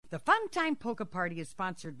The Fun Time Polka Party is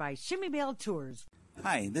sponsored by Shimmy Bell Tours.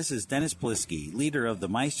 Hi, this is Dennis Polisky, leader of the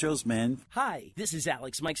Maestro's Men. Hi, this is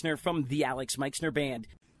Alex Meixner from the Alex Meixner Band.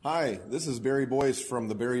 Hi, this is Barry Boyce from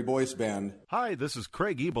the Barry Boyce Band. Hi, this is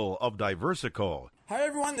Craig Ebel of Diversico. Hi,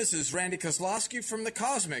 everyone. This is Randy Kozlowski from the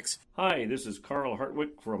Cosmics. Hi, this is Carl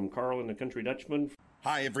Hartwick from Carl and the Country Dutchman.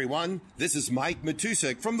 Hi, everyone. This is Mike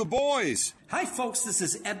Matusek from The Boys. Hi, folks. This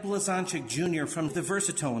is Ed Blazonczyk Jr. from the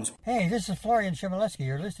Versatones. Hey, this is Florian Chmielewski.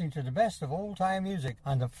 You're listening to the best of old-time music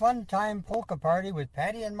on the Fun Time Polka Party with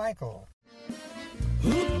Patty and Michael.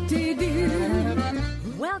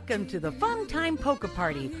 Welcome to the Fun Time Polka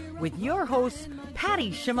Party with your hosts, Patty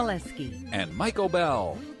Chmielewski and Michael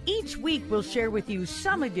Bell. Each week we'll share with you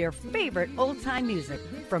some of your favorite old-time music,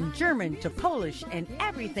 from German to Polish and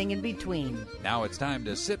everything in between. Now it's time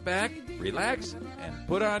to sit back, relax, and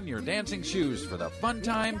put on your dancing shoes for the Fun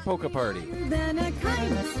Time Polka Party.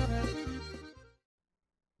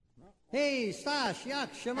 Hey, Stash,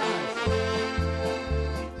 jak się masz?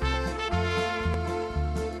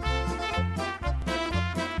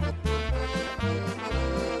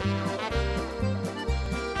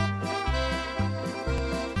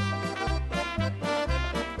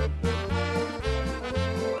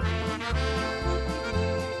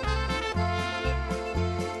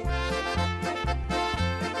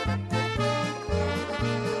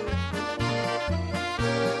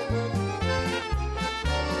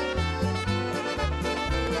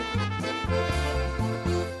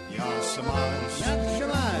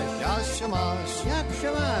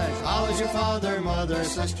 How's your father, mother,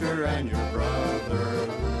 sister, and your brother?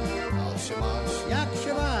 Jak się masz?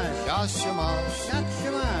 Jak się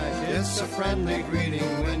masz? It's a friendly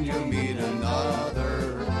greeting when you meet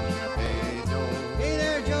another. Hey, Joe. Hey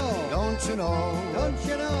there, Joe. Don't you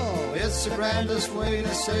know? It's the grandest way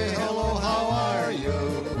to say hello, how are you?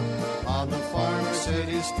 On the farmer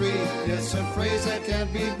city street, it's a phrase that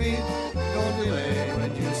can't be beat. Don't delay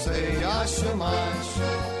when you say Yashamash.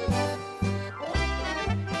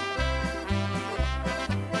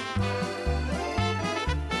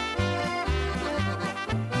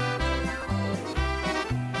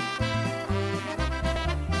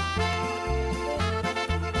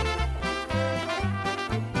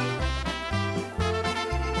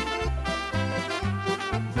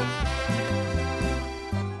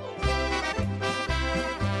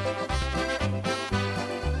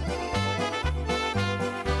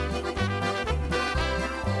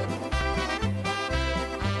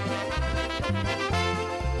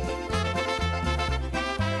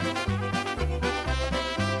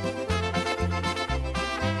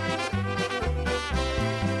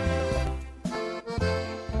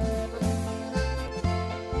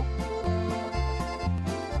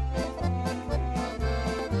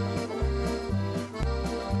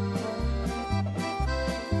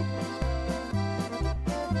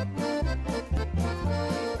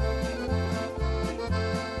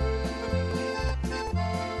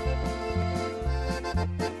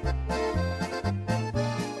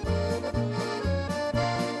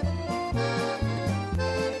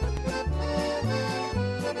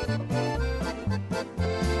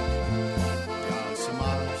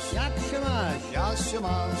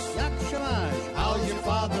 How's your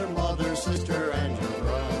father, mother, sister, and your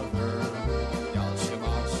brother?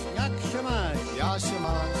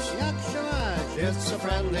 Yashamash. It's a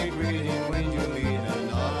friendly greeting when you meet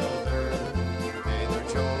another. Hey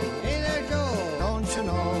there, Joe. Don't you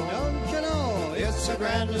know? It's the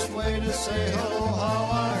grandest way to say hello, how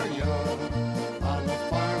are you? On the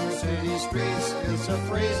farmer city streets, it's a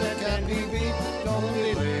phrase that can't be beat. Don't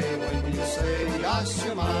delay when you say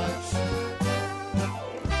Yashamash.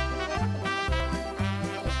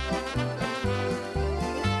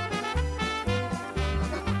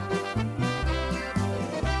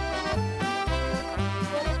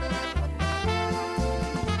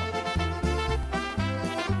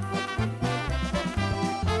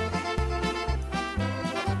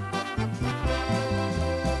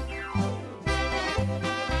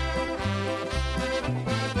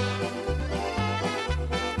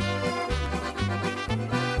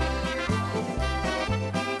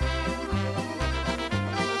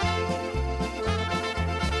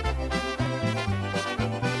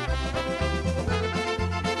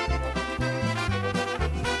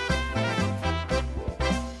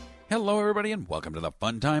 Hello, everybody, and welcome to the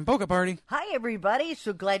Fun Time Polka Party. Hi, everybody.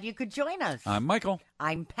 So glad you could join us. I'm Michael.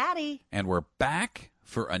 I'm Patty. And we're back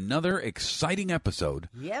for another exciting episode.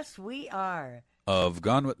 Yes, we are. Of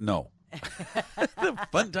Gone with... No. The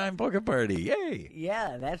Fun Time Polka Party. Yay.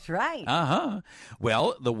 Yeah, that's right. Uh-huh.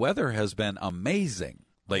 Well, the weather has been amazing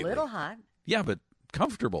lately. A little hot. Yeah, but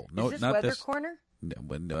comfortable. Is this Weather Corner?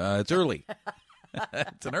 It's early.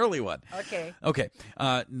 It's an early one. Okay.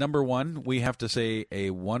 Number one, we have to say a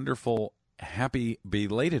wonderful, happy,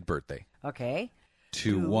 belated birthday. Okay.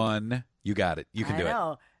 To one. You got it. You can do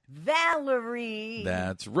it. Valerie.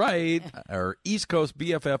 That's right. Our East Coast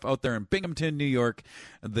BFF out there in Binghamton, New York,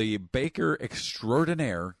 the baker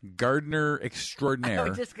extraordinaire, gardener extraordinaire. I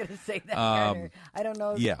was just going to say that, gardener. I don't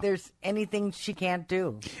know if there's anything she can't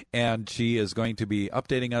do. And she is going to be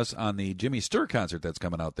updating us on the Jimmy Sturr concert that's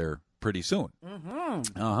coming out there pretty soon.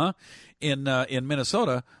 Mm-hmm. In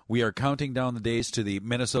Minnesota, we are counting down the days to the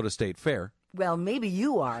Minnesota State Fair. Well, maybe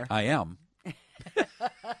you are. I am.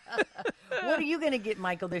 What are you going to get,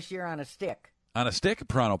 Michael, this year on a stick? On a stick?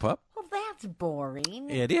 Pronto Pup. Well, that's boring.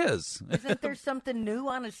 It is. Isn't there something new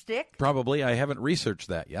on a stick? Probably. I haven't researched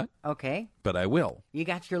that yet. Okay. But I will. You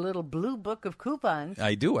got your little blue book of coupons.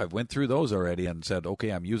 I do. I've went through those already and said, okay,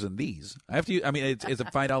 I'm using these. I have to. I mean, it's a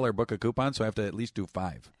 $5 book of coupons, so I have to at least do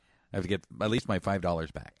 5. I have to get at least my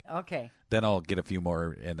 $5 back. Okay. Then I'll get a few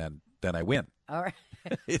more, and then I win. All right.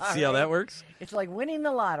 See how that works? It's like winning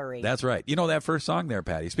the lottery. That's right. You know that first song there,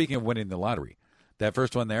 Patty? Speaking of winning the lottery, that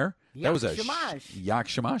first one there? That was a Yak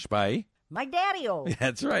Shamash by... my daddy-o.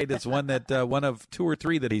 That's right. It's one that one of 2 or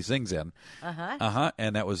 3 that he sings in. Uh-huh.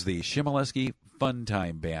 And that was the Shimoleski Fun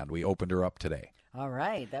Time Band. We opened her up today. All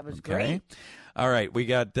right. That was great. All right. We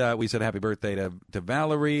got. We said happy birthday to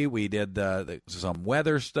Valerie. We did some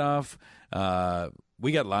weather stuff.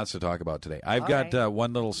 We got lots to talk about today. I've got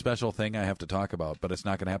one little special thing I have to talk about, but it's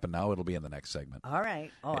not going to happen now. It'll be in the next segment. All right.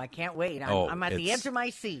 Oh, I can't wait. I'm at the edge of my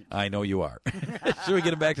seat. I know you are. Should we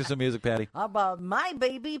get back to some music, Patty? How about My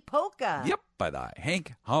Baby Polka? Yep, by the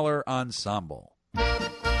Hank Holler Ensemble.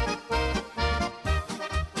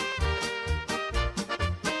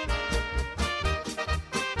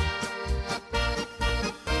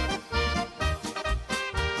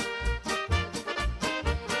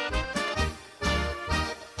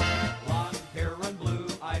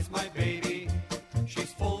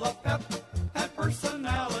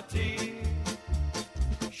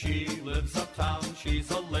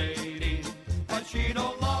 She's a lady, and she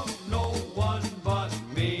don't love no one but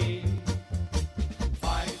me.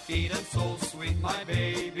 5 feet and so sweet, my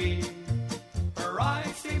baby. Her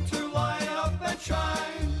eyes seem to light up and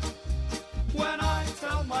shine. When I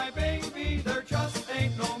tell my baby there just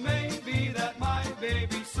ain't no maybe that my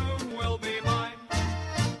baby soon will be mine.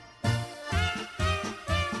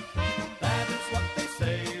 That is what they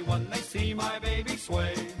say when they see my baby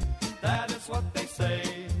sway. That is what they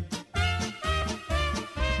say.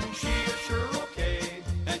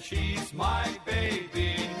 She's my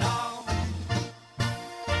baby now.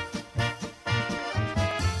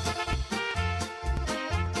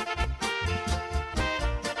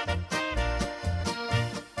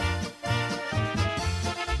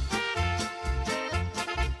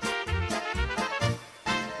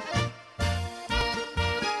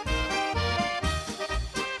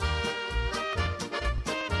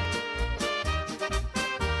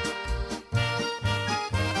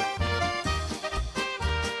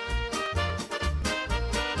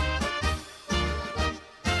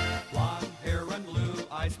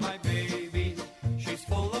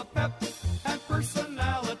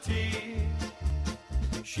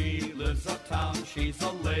 She's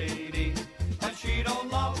a lady, and she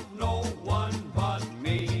don't love no one but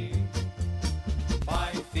me.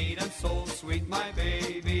 5 feet and so sweet, my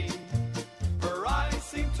baby. Her eyes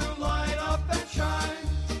seem to light up and shine.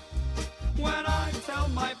 When I tell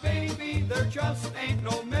my baby there just ain't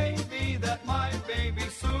no maybe that my baby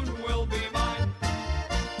soon will be mine.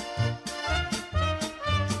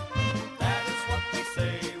 That is what they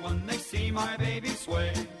say when they see my baby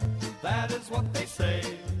sway. That is what they say.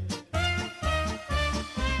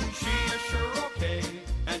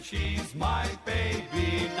 She's my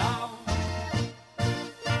baby now.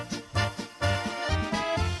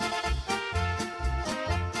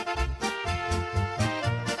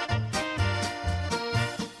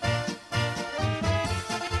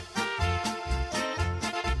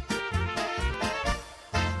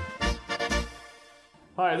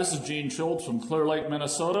 Hi, this is Gene Schultz from Clear Lake,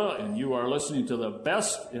 Minnesota, and you are listening to the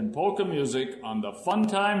best in polka music on the Fun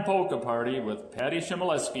Time Polka Party with Patty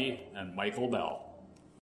Shimoleski and Michael Bell.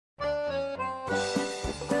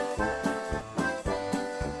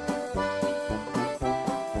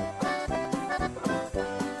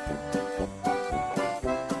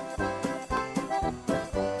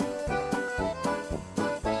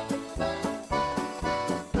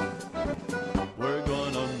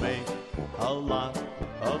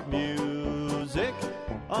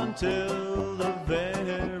 Until the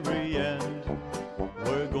very end,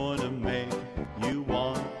 we're going to make you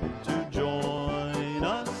want to join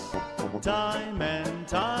time and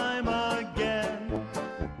time again.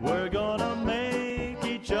 We're gonna make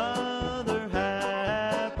each other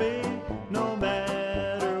happy, no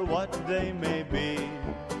matter what they may be.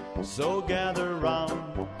 So gather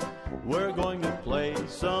round, we're going to play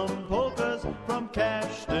some polkas from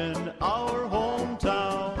Cashton, our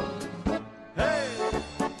hometown. Hey!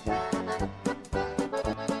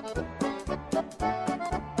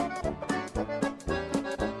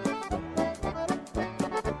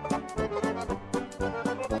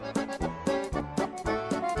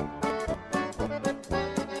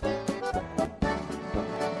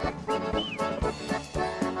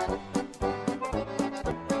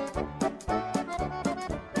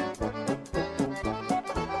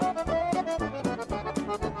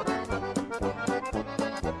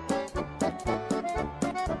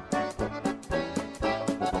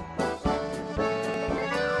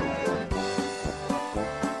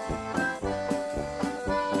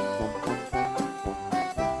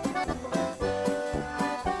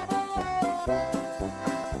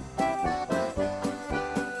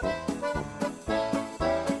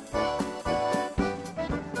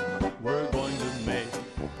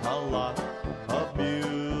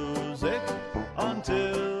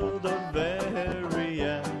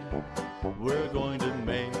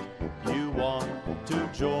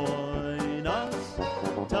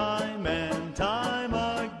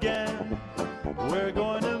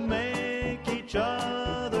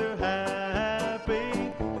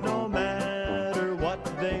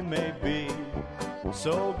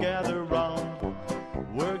 So gather round,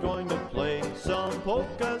 we're going to play some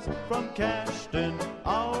polkas from Cashton,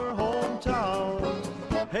 our hometown.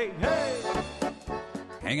 Hey, hey!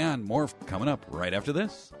 Hang on, more coming up right after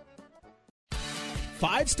this.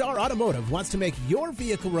 5 Star Automotive wants to make your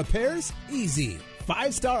vehicle repairs easy.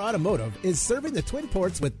 5 Star Automotive is serving the Twin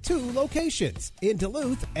Ports with 2 locations, in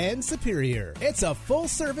Duluth and Superior. It's a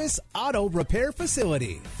full-service auto repair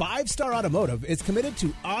facility. 5 Star Automotive is committed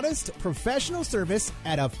to honest, professional service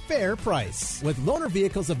at a fair price, with loaner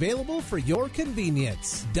vehicles available for your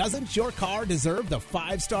convenience. Doesn't your car deserve the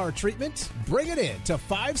 5-star treatment? Bring it in to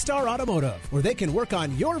 5 Star Automotive, where they can work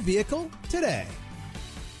on your vehicle today.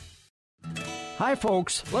 Hi,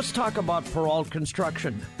 folks. Let's talk about Peralt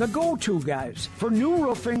Construction, the go-to guys for new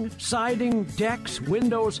roofing, siding, decks,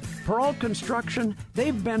 windows. Peralt Construction,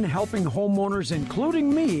 they've been helping homeowners,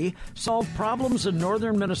 including me, solve problems in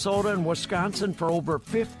northern Minnesota and Wisconsin for over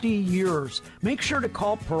 50 years. Make sure to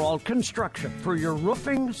call Peralt Construction for your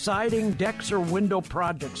roofing, siding, decks, or window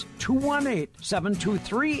projects.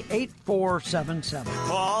 218-723-8477.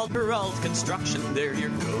 Call Peralt Construction. They're your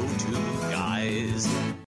go-to guys.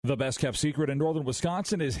 The best-kept secret in northern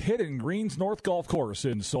Wisconsin is Hidden Greens North Golf Course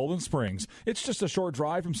in Solon Springs. It's just a short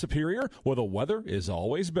drive from Superior, where the weather is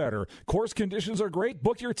always better. Course conditions are great.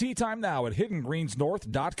 Book your tee time now at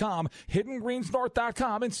hiddengreensnorth.com,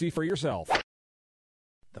 hiddengreensnorth.com, and see for yourself.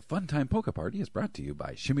 The Fun Time Polka Party is brought to you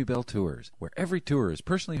by Shimmy Bell Tours, where every tour is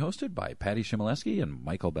personally hosted by Patty Shimoleski and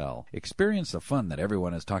Michael Bell. Experience the fun that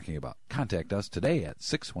everyone is talking about. Contact us today at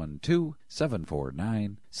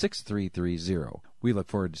 612-749-6330. We look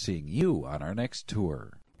forward to seeing you on our next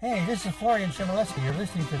tour. Hey, this is Florian Shimoleski. You're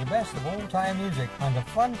listening to the best of old-time music on the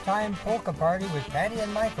Fun Time Polka Party with Patty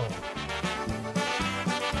and Michael.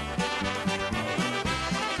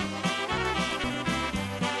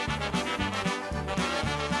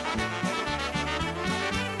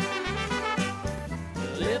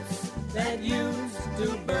 Lips that used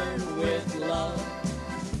to burn with love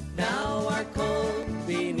now are cold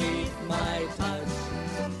beneath my touch.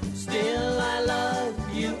 Still I love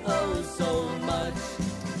you oh so much.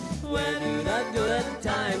 Where do the good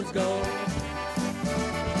times go?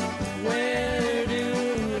 Where do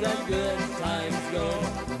the good times go?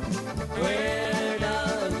 Where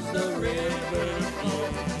does the river flow?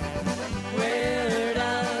 Where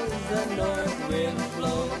does the north wind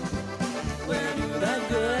flow? Where do the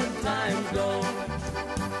good times go?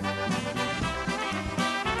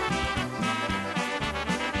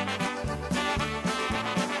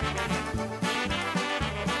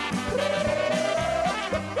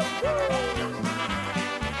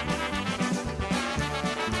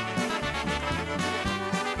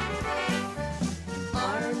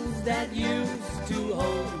 Arms that used to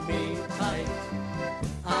hold me tight,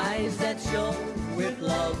 eyes that shone with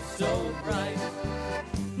love so bright,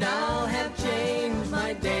 now have changed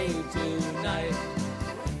my day to night.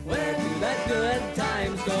 Where do the good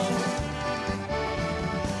times go?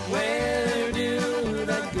 Where do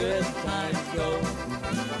the good times go?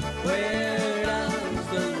 Where does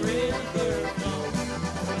the river flow?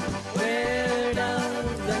 Where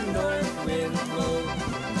does the north wind blow?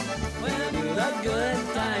 Where do the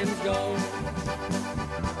good times times go.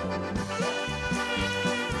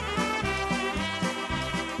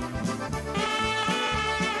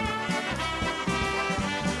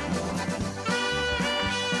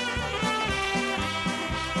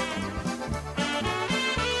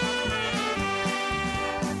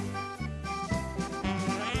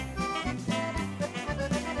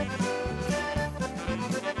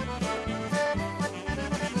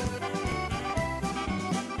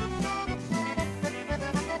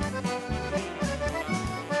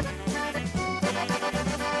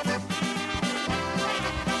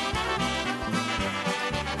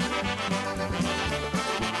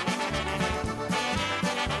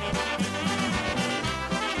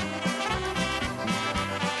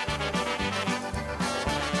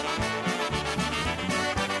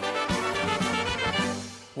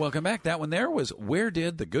 Welcome back. That one there was Where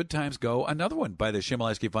Did the Good Times Go? Another one by the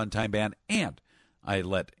Shimoleski Fun Time Band. And I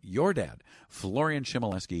let your dad, Florian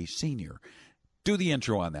Shimoleski Sr., do the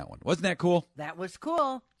intro on that one. Wasn't that cool? That was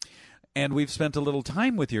cool. And we've spent a little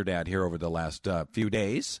time with your dad here over the last few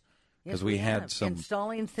days. Because we had some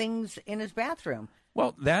installing things in his bathroom.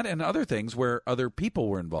 Well, that and other things where other people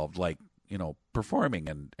were involved, like, performing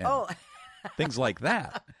and things like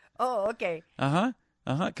that. Oh, okay.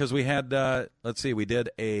 Because we had, we did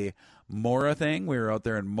a Mora thing. We were out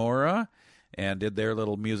there in Mora and did their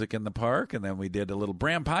little music in the park. And then we did a little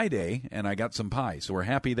Bram Pie Day, and I got some pie. So we're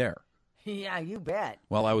happy there. Yeah, you bet.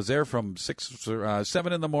 Well, I was there from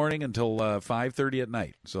 7 in the morning until 5:30 at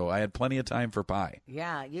night. So I had plenty of time for pie.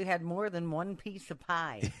 Yeah, you had more than one piece of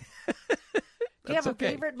pie. Do you have a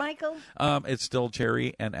favorite, Michael? It's still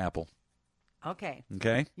cherry and apple. Okay.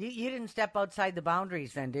 Okay. You didn't step outside the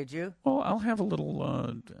boundaries then, did you? Well, I'll have a little,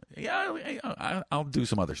 I'll do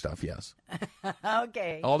some other stuff, yes.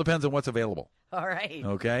 Okay. All depends on what's available. All right.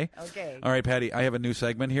 Okay? Okay. All right, Patty, I have a new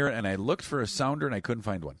segment here, and I looked for a sounder, and I couldn't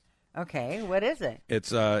find one. Okay, what is it?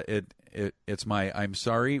 It's my I'm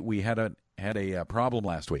sorry, we had a problem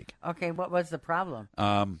last week. Okay, what was the problem?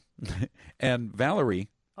 And Valerie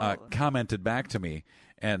commented back to me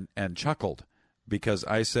and chuckled. Because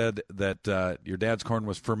I said that your dad's corn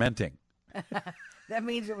was fermenting. That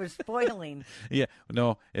means it was spoiling. Yeah,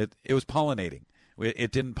 no, it was pollinating.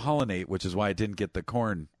 It didn't pollinate, which is why it didn't get the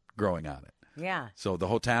corn growing on it. Yeah. So the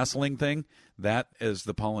whole tasseling thing, that is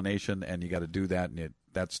the pollination, and you got to do that, and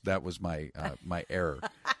that was my my error.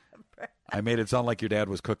 I made it sound like your dad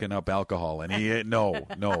was cooking up alcohol, and no,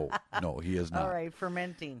 he is not. All right,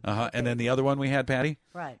 fermenting. Okay. Okay. And then the other one we had, Patty?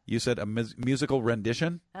 Right. You said a musical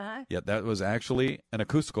rendition? Uh-huh. Yeah, that was actually an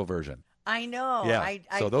acoustical version. I know. Yeah,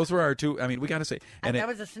 so those were our two, we got to say. And that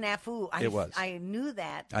was a snafu. It was. I knew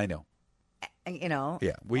that. I know.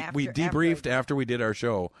 Yeah, we debriefed after we did our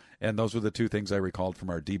show, and those were the two things I recalled from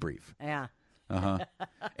our debrief. Yeah.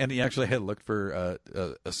 And he actually had looked for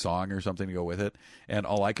a song or something to go with it, and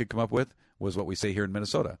all I could come up with was what we say here in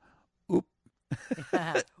Minnesota. Oop.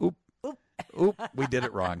 Oop. Oop. Oop. We did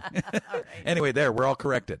it wrong. Right. Anyway, we're all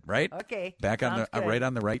corrected, right? Okay. Back on right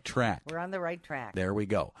on the right track. We're on the right track. There we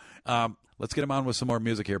go. Let's get him on with some more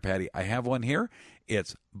music here, Patty. I have one here.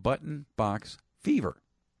 It's Button Box Fever.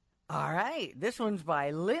 All right. This one's by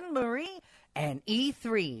Lynn Marie and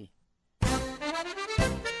E3.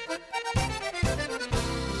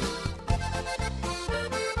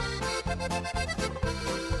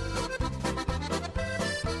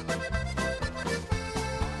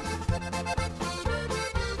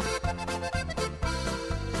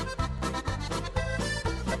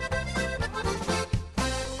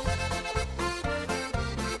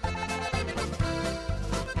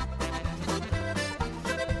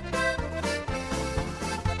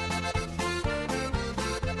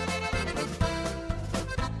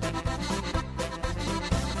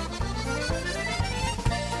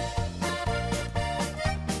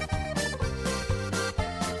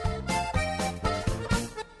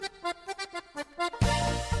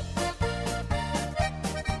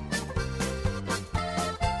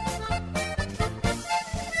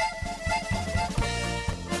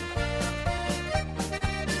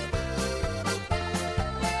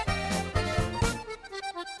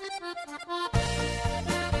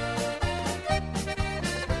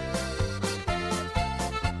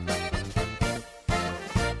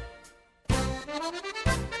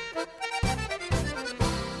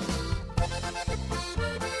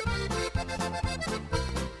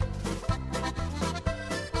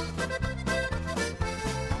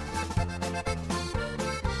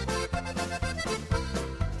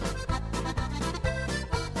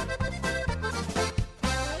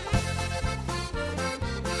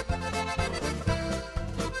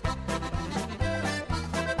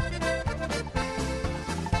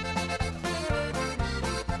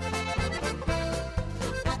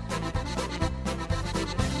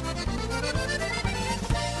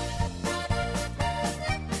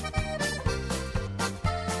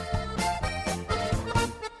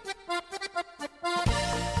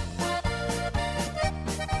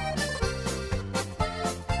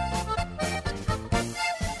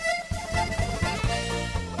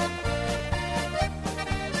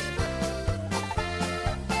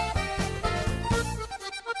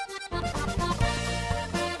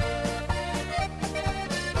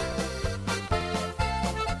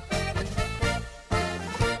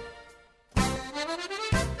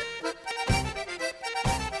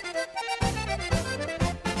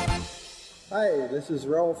 Hi, this is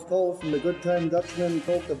Ralph Cole from the Good Time Dutchman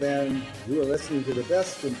Polka Band. You are listening to the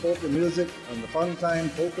best in polka music on the Fun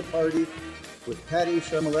Time Polka Party with Patty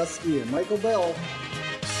Shemileski and Michael Bell.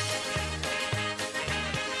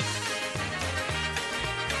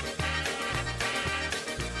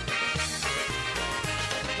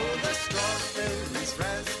 Oh, the strawberries,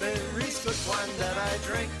 raspberries, good wine that I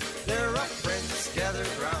drink. There are friends gathered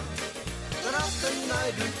round, but often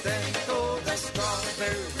I do think, oh, the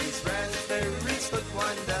strawberries, raspberries, good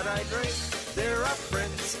wine that I drink. There are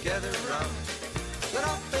friends gathered round, but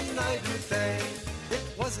often I do think, it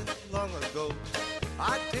wasn't long ago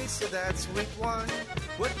I tasted that sweet wine,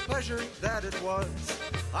 with pleasure that it was.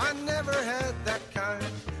 I never had that kind,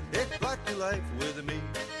 it brought to life with me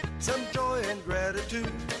some joy and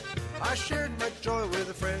gratitude. I shared my joy with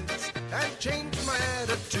the friends and changed my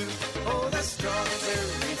attitude. Oh, the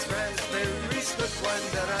strawberries, raspberries, good wine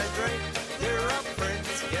that I drank. There are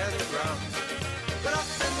friends gathered round, but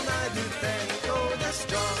often I do think, oh, the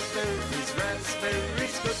strawberries,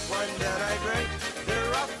 raspberries, good wine that I drank. There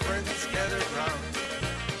are friends gathered round,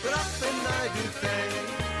 but often I do think.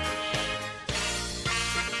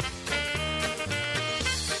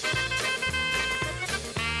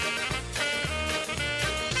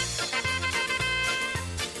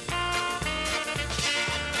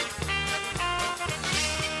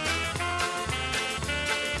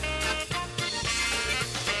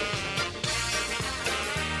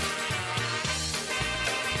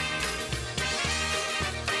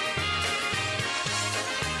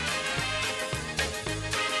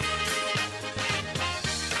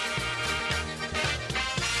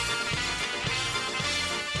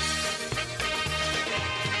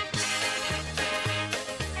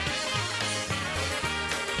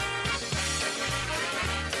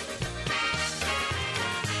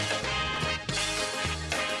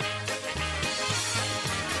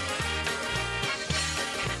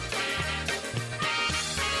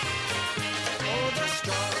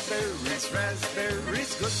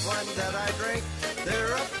 Raspberries, good wine that I drink.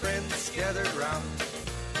 There are friends gathered round,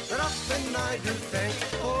 but often I do think,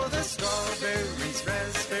 oh, the strawberries,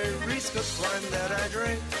 raspberries, good wine that I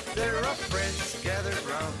drink. There are friends gathered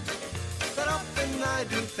round, but often I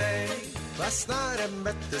do think. Last night I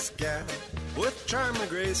met this gal, with charm and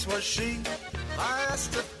grace was she. I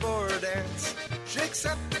asked her for a dance, she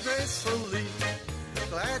accepted gracefully.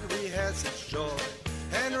 Glad we had such joy,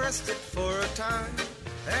 and rested for a time.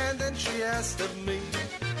 And then she asked of me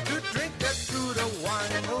to drink that good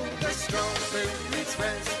wine. Oh, the strawberries,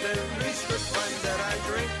 raspberries, good wine that I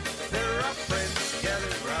drink. There are friends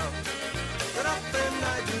gathered round, but often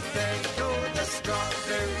I do think, oh, the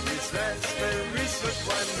strawberries, raspberries, good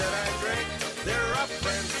wine that I drink. There are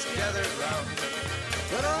friends gathered round,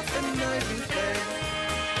 but often I do think.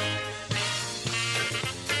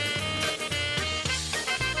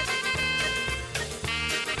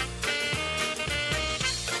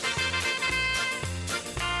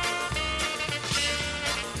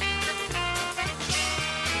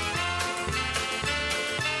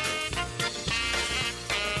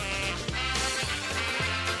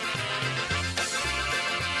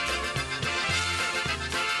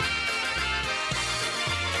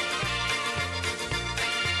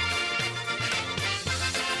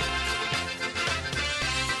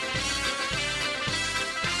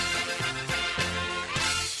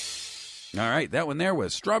 All right, that one there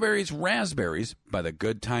was Strawberries, Raspberries by the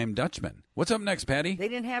Good Time Dutchman. What's up next, Patty? They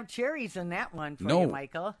didn't have cherries in that one for No, you,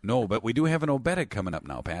 Michael. No, but we do have an obedic coming up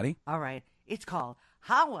now, Patty. All right. It's called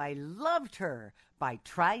How I Loved Her by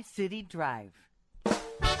Tri-City Drive.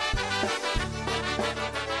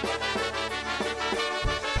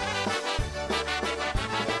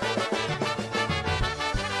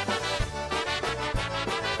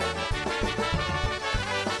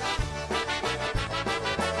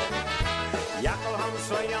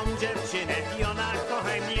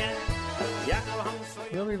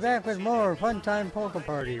 We'll be back with more Fun Time Polka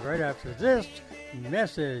Party right after this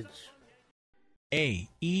message.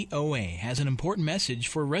 AEOA has an important message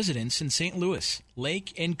for residents in St. Louis,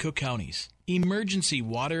 Lake, and Cook counties. Emergency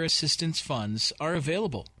water assistance funds are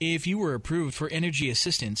available. If you were approved for energy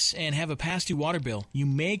assistance and have a past due water bill, you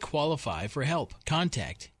may qualify for help.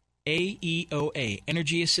 Contact AEOA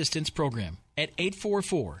Energy Assistance Program at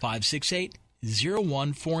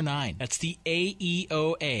 844-568-0149. That's the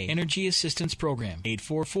AEOA Energy Assistance Program,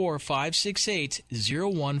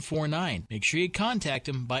 844-568-0149. Make sure you contact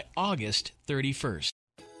them by August 31st.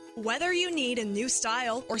 Whether you need a new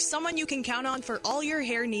style or someone you can count on for all your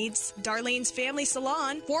hair needs, Darlene's Family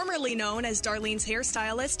Salon, formerly known as Darlene's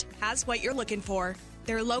Hairstylist, has what you're looking for.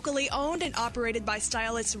 They're locally owned and operated by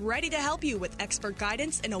stylists ready to help you with expert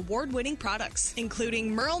guidance and award-winning products,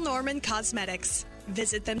 including Merle Norman Cosmetics.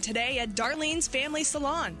 Visit them today at Darlene's Family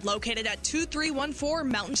Salon, located at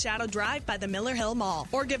 2314 Mountain Shadow Drive by the Miller Hill Mall,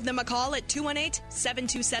 or give them a call at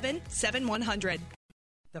 218-727-7100.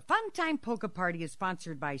 The Fun Time Polka Party is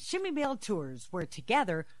sponsored by Shimmy Bell Tours, where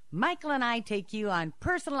together, Michael and I take you on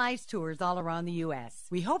personalized tours all around the U.S.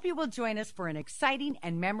 We hope you will join us for an exciting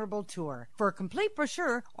and memorable tour. For a complete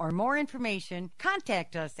brochure or more information,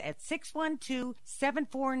 contact us at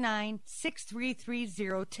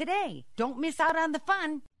 612-749-6330 today. Don't miss out on the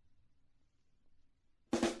fun.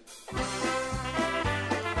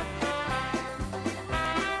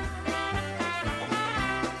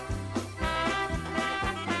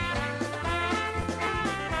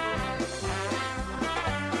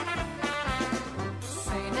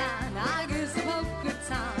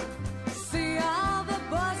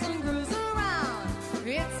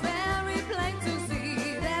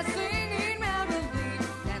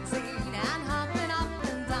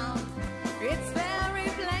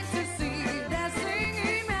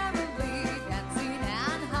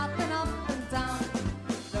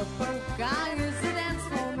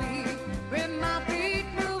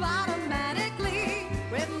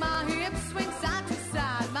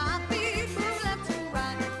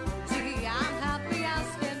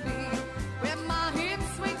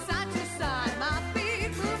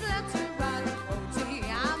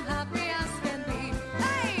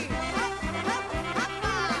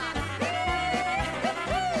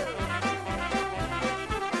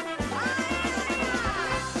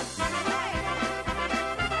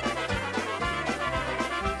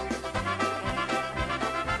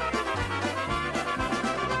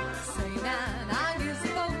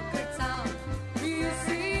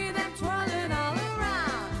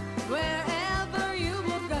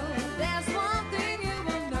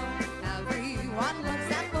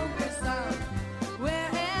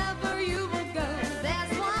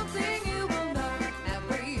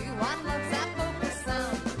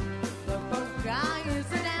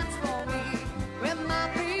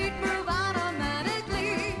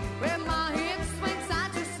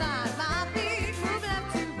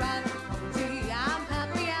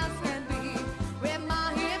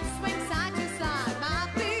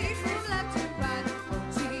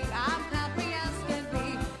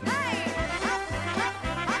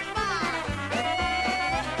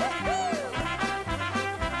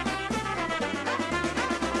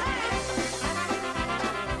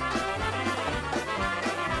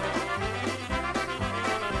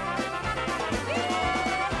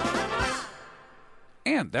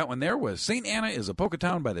 That one there was St. Anna is a Polka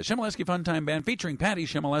Town by the Shimoleski Fun Time Band featuring Patty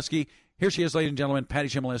Shimoleski. Here she is, ladies and gentlemen, Patty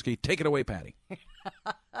Shimoleski. Take it away, Patty.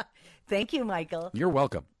 Thank you, Michael. You're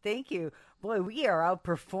welcome. Thank you. Boy, we are out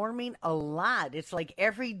performing a lot. It's like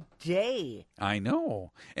every day. I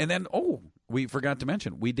know. And then, we forgot to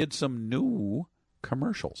mention, we did some new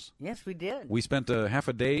commercials. Yes, we did. We spent a half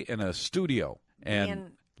a day in a studio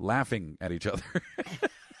and laughing at each other.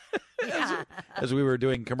 Yeah. as we were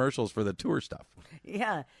doing commercials for the tour stuff.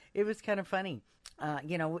 Yeah, it was kind of funny.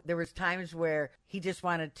 There was times where he just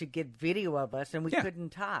wanted to get video of us and we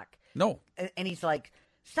couldn't talk. No. And he's like,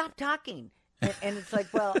 stop talking. And it's like,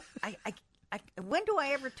 well, I when do I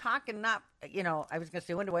ever talk and not, I was going to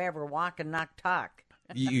say, when do I ever walk and not talk?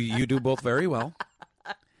 You do both very well.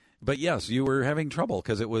 But yes, you were having trouble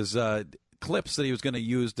because it was clips that he was going to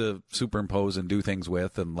use to superimpose and do things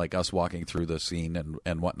with, and like us walking through the scene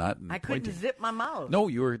and whatnot. And I couldn't zip my mouth. No,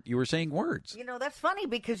 you were saying words. That's funny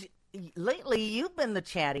because lately you've been the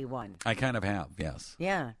chatty one. I kind of have, yes.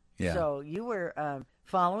 Yeah. So you were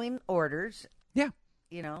following orders. Yeah.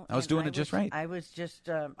 I was doing it just right. I was just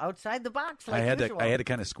outside the box like I had usual. to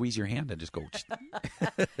kind of squeeze your hand and just go.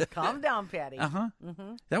 Calm down, Patty. Uh-huh.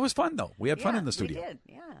 Mm-hmm. That was fun, though. We had fun in the studio. We did,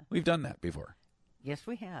 yeah. We've done that before. Yes,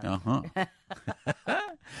 we have. Uh-huh.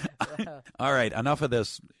 All right, enough of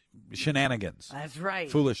this shenanigans. That's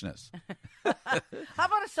right. Foolishness. How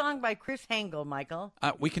about a song by Chris Hangle, Michael?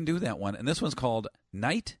 We can do that one. And this one's called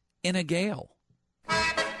Night in a Gale.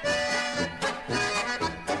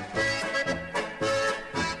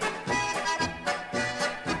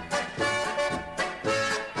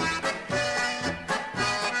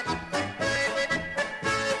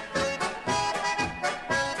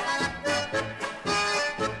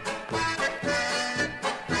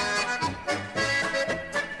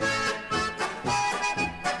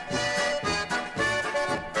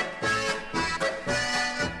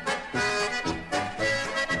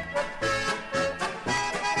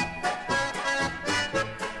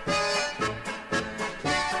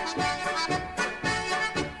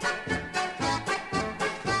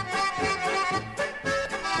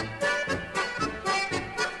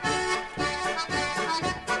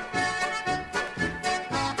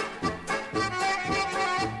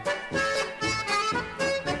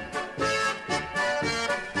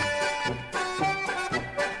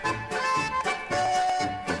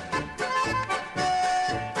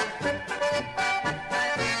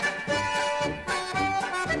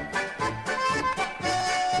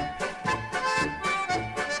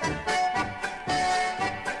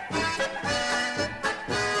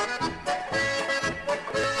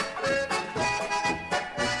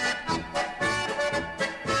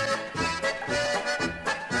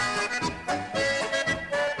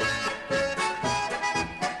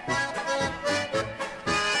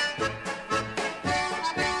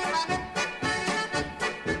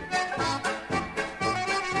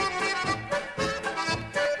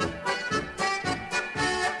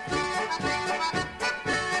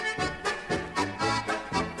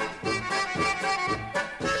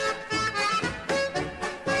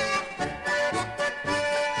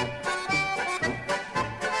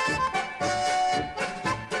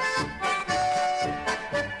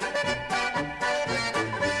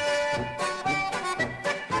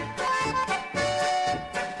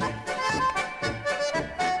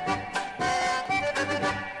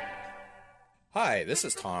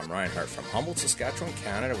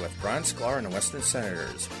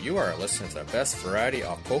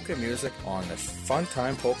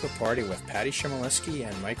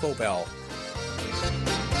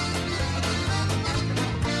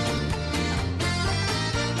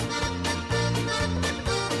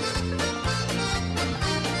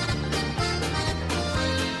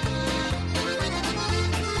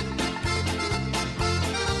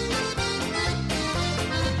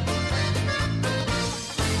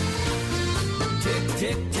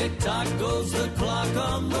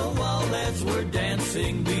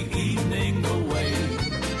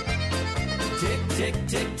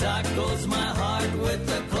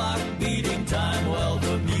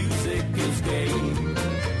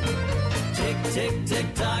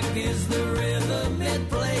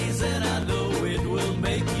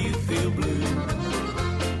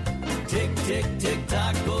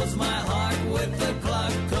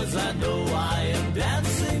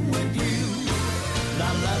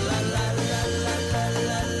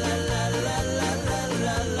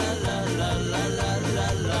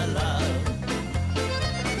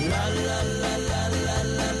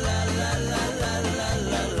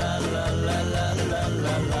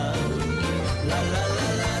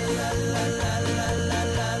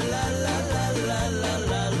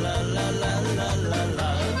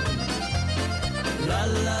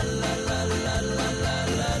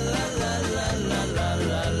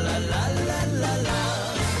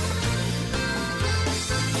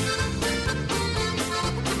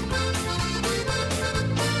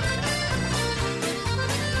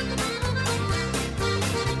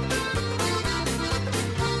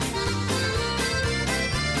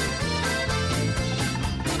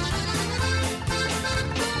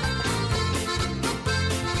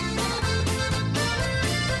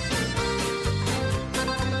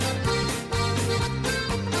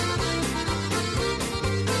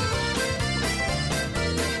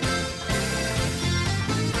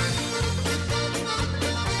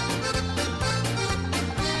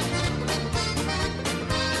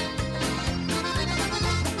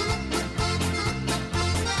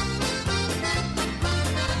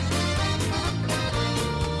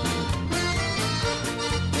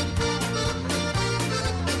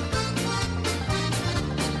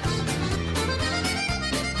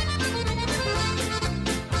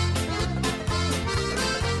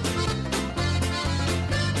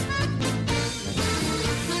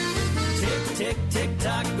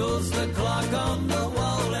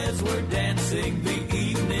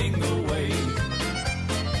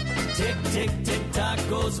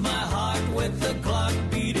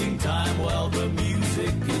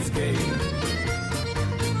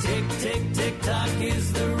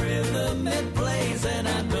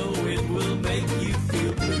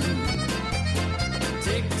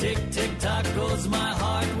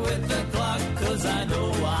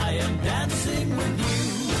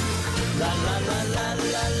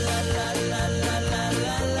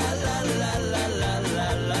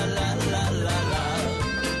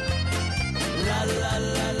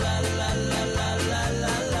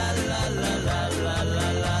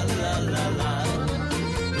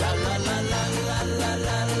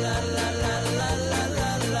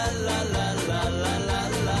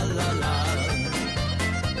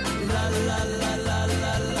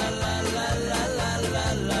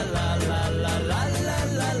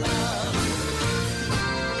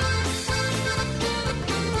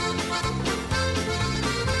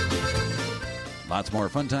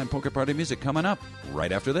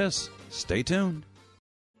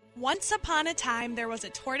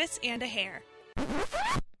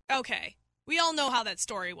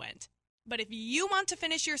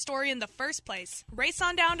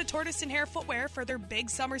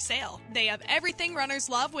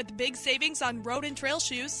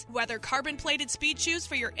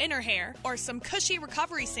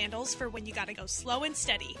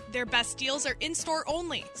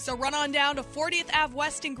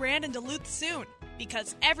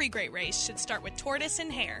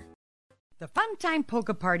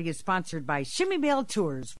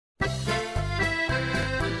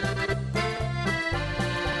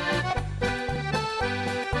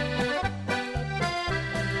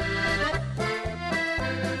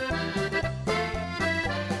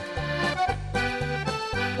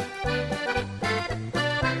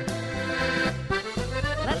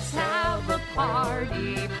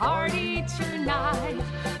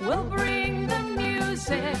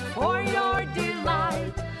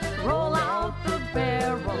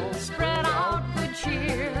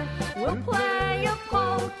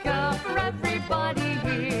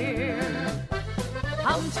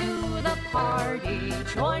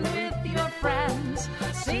 friends,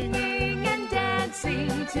 singing and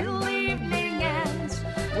dancing till evening ends.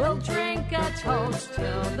 We'll drink a toast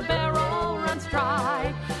till the barrel runs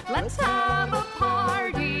dry. Let's have a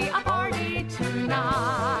party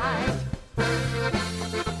tonight.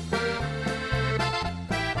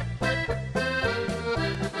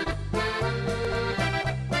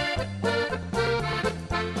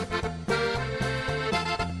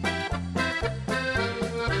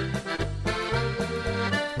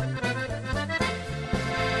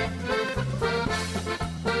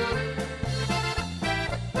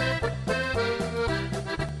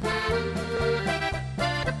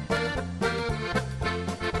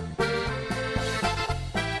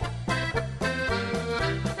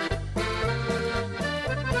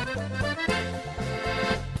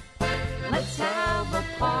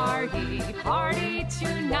 Party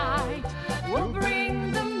tonight. We'll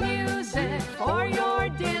bring the music for your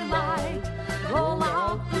delight. Roll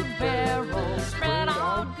out the barrel, spread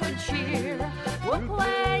out good cheer. We'll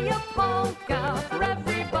play a polka for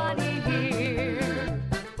everybody here.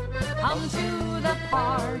 Come to the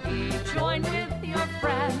party, join with your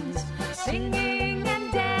friends, singing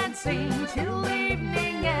and dancing till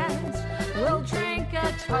evening ends. We'll drink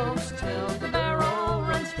a toast till the barrel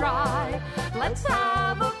runs dry. Let's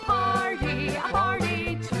have a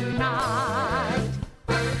party tonight.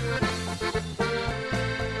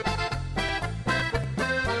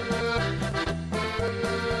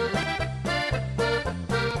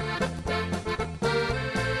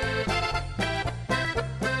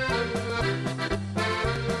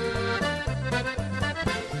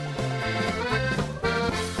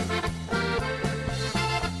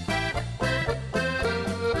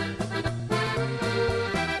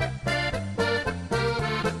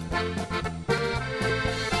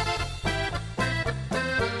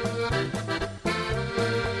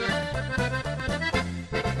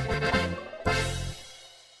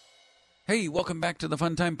 Hey, welcome back to the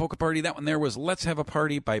Fun Time Polka Party. That one there was Let's Have a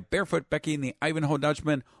Party by Barefoot Becky and the Ivanhoe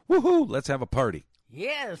Dutchman. Woohoo! Let's have a party.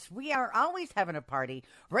 Yes, we are always having a party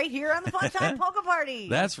right here on the Fun Time Polka Party.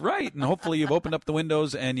 That's right. And hopefully you've opened up the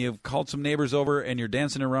windows and you've called some neighbors over and you're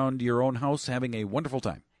dancing around your own house having a wonderful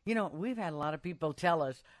time. You know, we've had a lot of people tell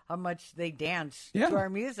us how much they dance Yeah, to our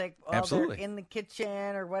music while absolutely. they're in the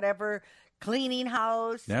kitchen or whatever, cleaning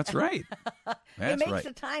house. That's right. That's it makes right.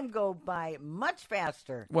 the time go by much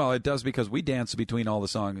faster. Well, it does because we dance between all the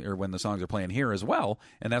songs or when the songs are playing here as well.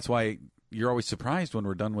 And that's why you're always surprised when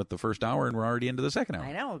we're done with the first hour and we're already into the second hour.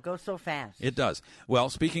 I know, it goes so fast. It does. Well,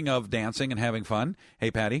 speaking of dancing and having fun, hey,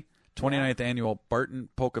 Patty, 29th Annual Barton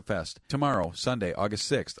Polka Fest. Tomorrow, Sunday,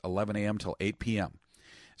 August 6th, 11 a.m. till 8 p.m.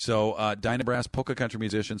 So Dinah Brass Polka Country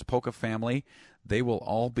Musicians, Polka Family, they will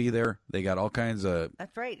all be there. They got all kinds of...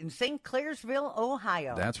 That's right, in St. Clairsville,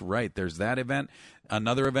 Ohio. That's right. There's that event.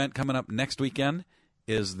 Another event coming up next weekend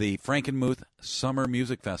is the Frankenmuth Summer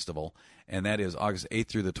Music Festival, and that is August 8th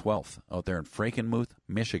through the 12th out there in Frankenmuth,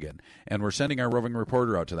 Michigan. And we're sending our roving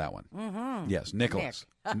reporter out to that one. Mm-hmm. Yes, Nicholas.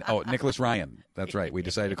 Nicholas Ryan. That's right. We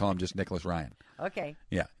decided to call him just Nicholas Ryan. Okay.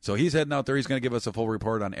 Yeah. So he's heading out there. He's going to give us a full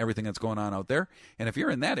report on everything that's going on out there. And if you're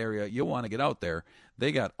in that area, you'll want to get out there.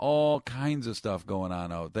 They got all kinds of stuff going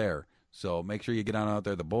on out there. So make sure you get on out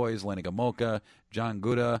there. The boys, Lenny Gamoka, John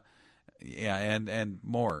Guda, yeah, and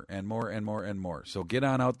more and more and more and more. So get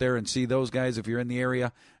on out there and see those guys if you're in the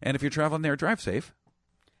area. And if you're traveling there, drive safe.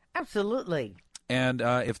 Absolutely. And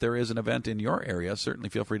if there is an event in your area, certainly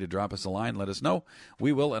feel free to drop us a line. Let us know.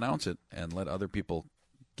 We will announce it and let other people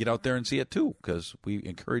get out there and see it too, because we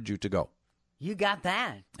encourage you to go. You got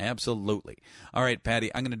that. Absolutely. All right, Patty,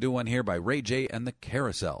 I'm going to do one here by Ray J and the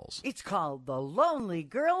Carousels. It's called The Lonely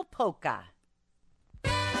Girl Polka.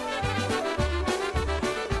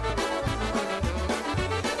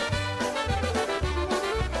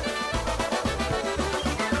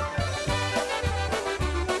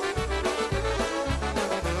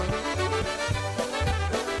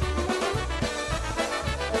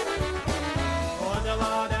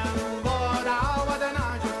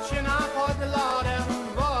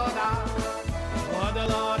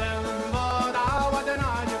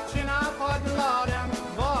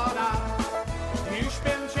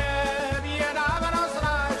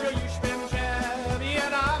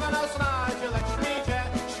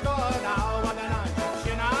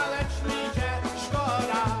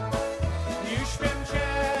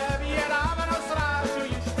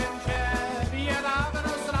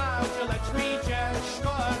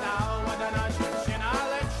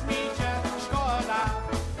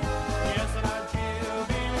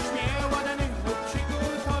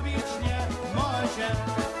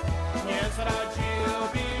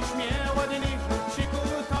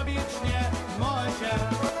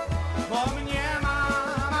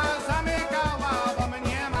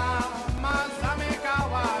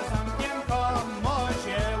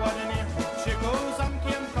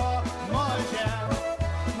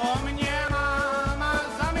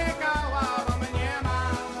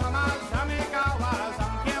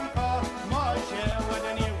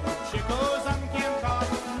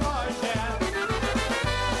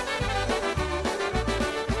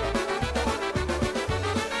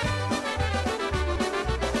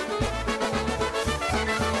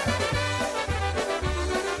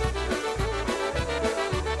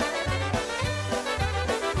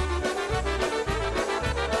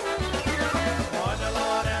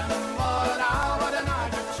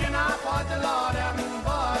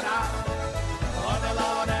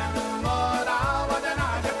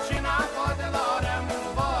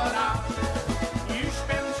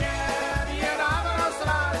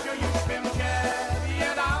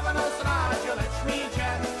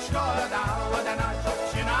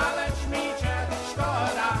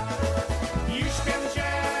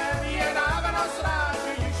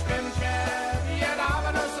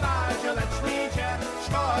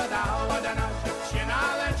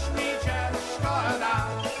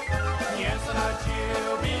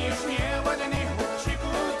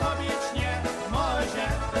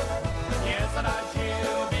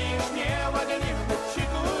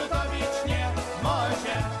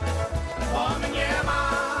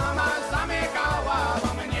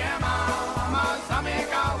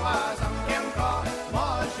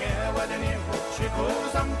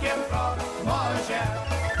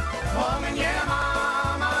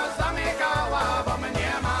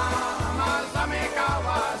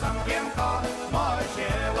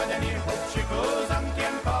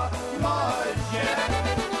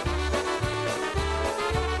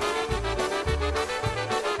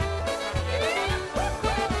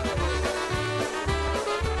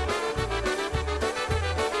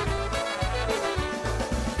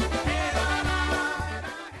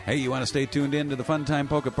 Hey, you want to stay tuned in to the Fun Time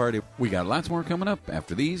Polka Party? We got lots more coming up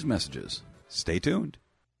after these messages. Stay tuned.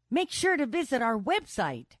 Make sure to visit our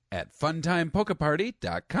website at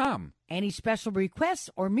funtimepolkaparty.com. Any special requests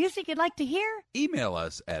or music you'd like to hear? Email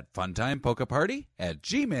us at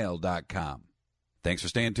funtimepolkaparty@gmail.com. Thanks for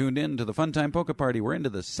staying tuned in to the Fun Time Polka Party. We're into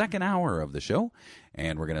the second hour of the show,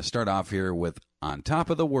 and we're going to start off here with On Top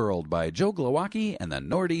of the World by Joe Glowacki and the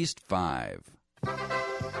Northeast 5.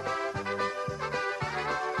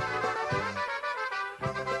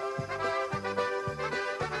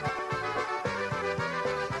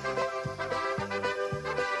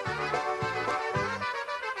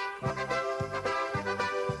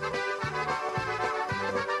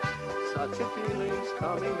 Such a feeling's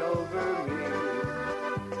coming over me.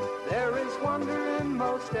 There is wonder in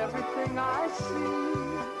most everything I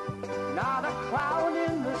see. Not a cloud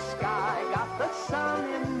in the sky, got the sun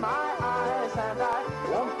in my eyes, and I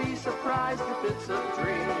won't be surprised if it's a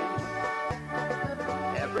dream.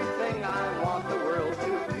 Everything I want the world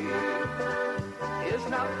to be is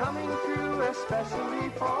now coming true, especially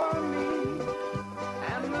for me.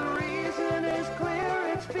 And the reason is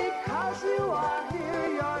clear, it's because you are here.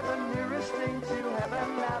 You're the nearest thing to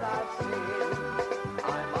heaven that I've seen.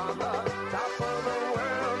 I'm on the top of the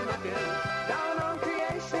world looking down on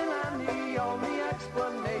creation, and the only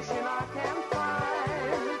explanation I can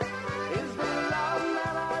find is the love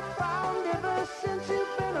that I've found. Ever since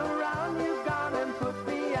you've been around, you've gone and put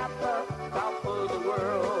me at the top of the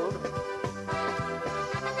world.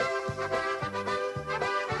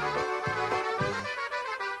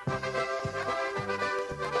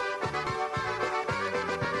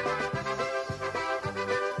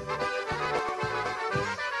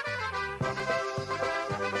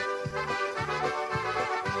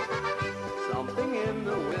 Something in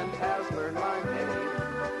the wind has learned my name,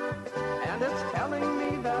 and it's telling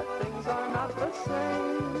me that things are not the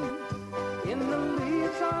same. In the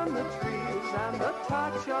leaves on the trees and the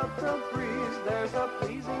touch of the breeze, there's a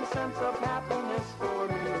pleasing sense of happiness for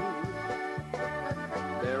me.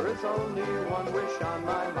 There is only one wish on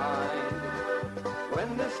my mind.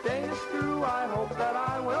 When this day is through, I hope that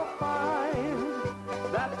I will find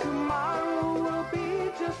that tomorrow will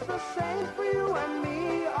be just the same for you and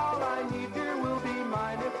me. All I need, dear, will be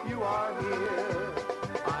mine if you are here.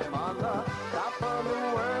 I'm on the top of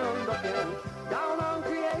the world looking down on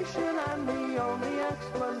creation, and the only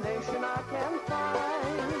explanation I can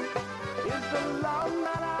find is the love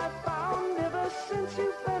that I've found. Ever since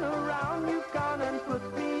you've been around, you've gone and put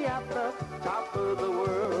me at the top of the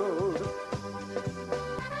world.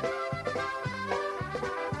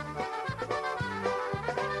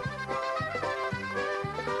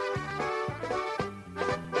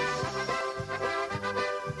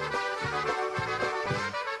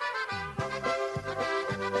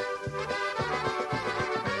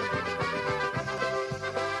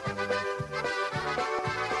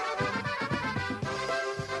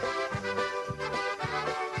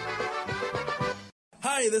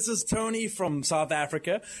 Hi, this is Tony from South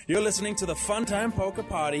Africa. You're listening to the Fun Time Polka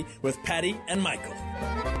Party with Patty and Michael.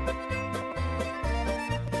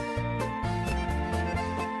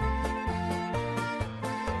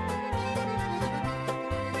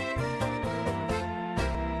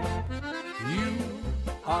 You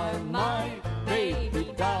are my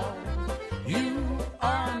baby doll. You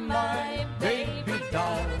are my baby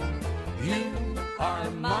doll. You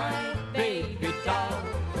are my baby doll.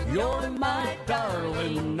 You're my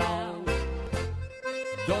darling now.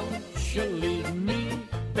 Don't you leave me,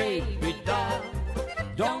 baby doll.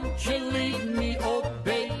 Don't you leave me, oh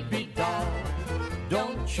baby doll.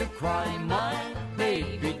 Don't you cry, my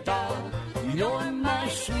baby doll. You're my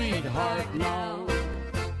sweetheart now.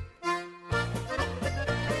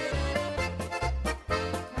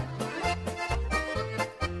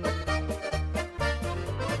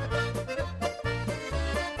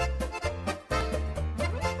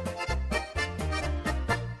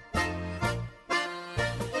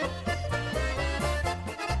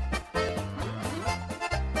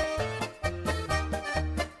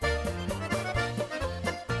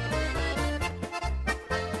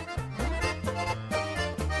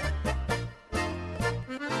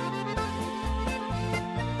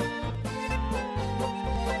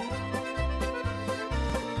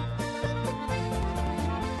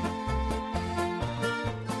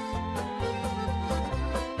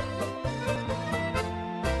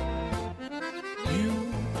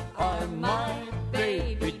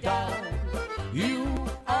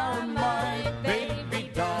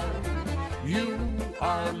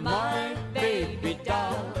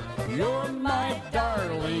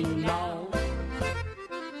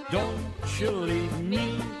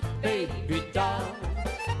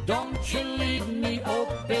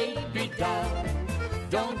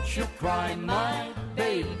 cry, my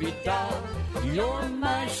baby doll. You're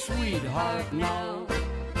my sweetheart now.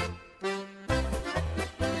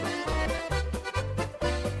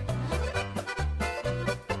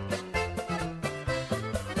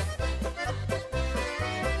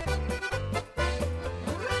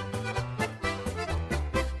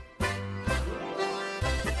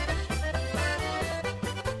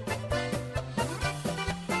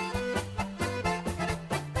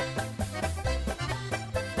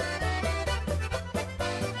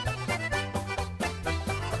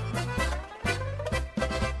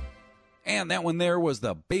 And that one there was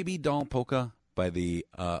the Baby Doll Polka by the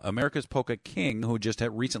America's Polka King, who just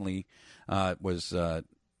had recently there was a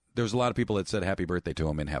lot of people that said happy birthday to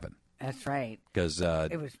him in heaven. That's right. Because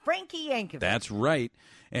it was Frankie Yankovic. That's right.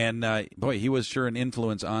 And, boy, he was sure an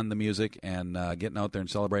influence on the music and getting out there and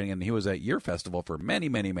celebrating. And he was at your festival for many,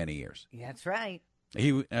 many, many years. That's right.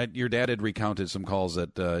 Your dad had recounted some calls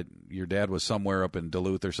that your dad was somewhere up in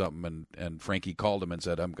Duluth or something, and Frankie called him and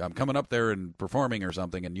said, I'm coming up there and performing or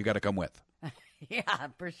something, and you got to come with. Yeah,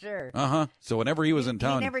 for sure. Uh-huh. So whenever he was in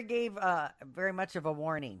town... He never gave very much of a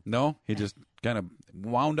warning. No, he just kind of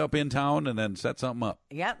wound up in town and then set something up.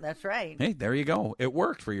 Yeah, that's right. Hey, there you go. It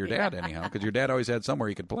worked for your dad anyhow, because your dad always had somewhere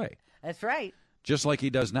he could play. That's right. Just like he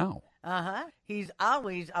does now. Uh-huh. He's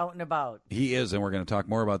always out and about. He is, and we're going to talk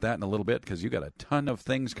more about that in a little bit, because you got a ton of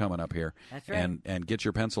things coming up here. That's right. And get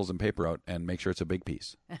your pencils and paper out and make sure it's a big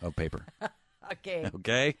piece of paper. Okay.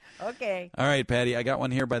 Okay? Okay. All right, Patty, I got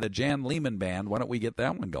one here by the Jan Lehman Band. Why don't we get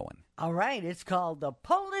that one going? All right. It's called The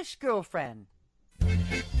Polish Girlfriend.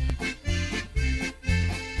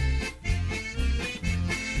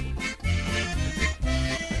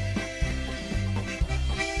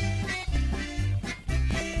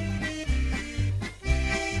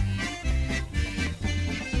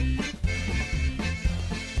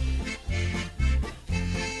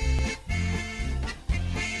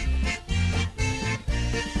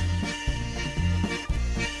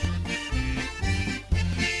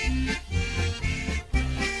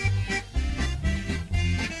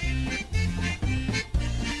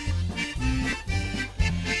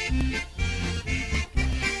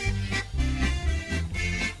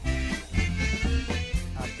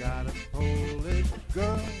 I've got a Polish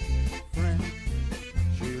girlfriend.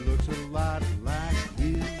 She looks a lot like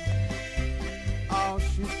you. Oh,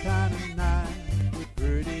 she's kind of nice with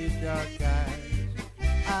pretty dark eyes.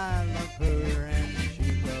 I love her and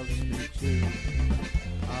she loves me too.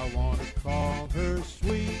 I want to call her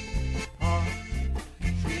sweetheart.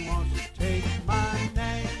 She wants to take my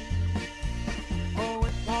name. Oh,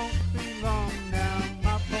 it won't be long now,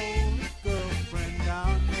 my Polish girlfriend.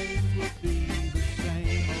 Our names will be the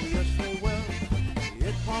same. Oh, yes, they will.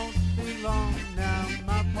 It won't be long now,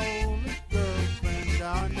 my Polish girlfriend.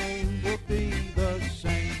 Our names will be the same.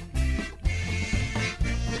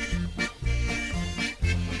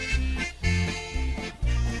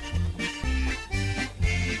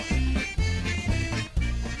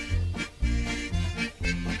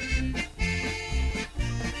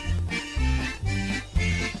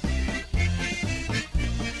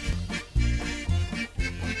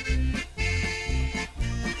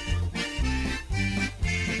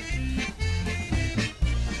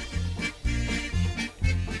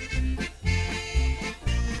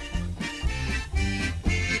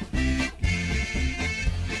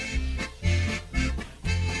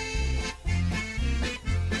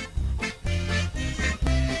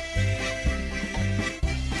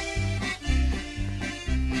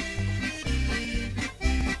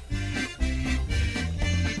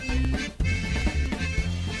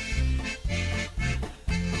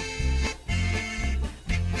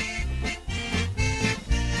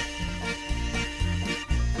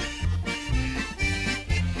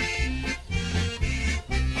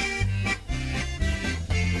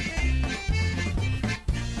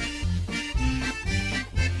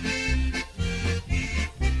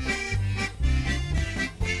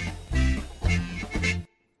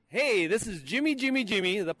 Hey, this is Jimmy,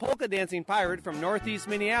 the polka dancing pirate from Northeast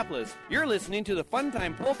Minneapolis. You're listening to the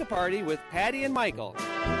Funtime Polka Party with Patty and Michael.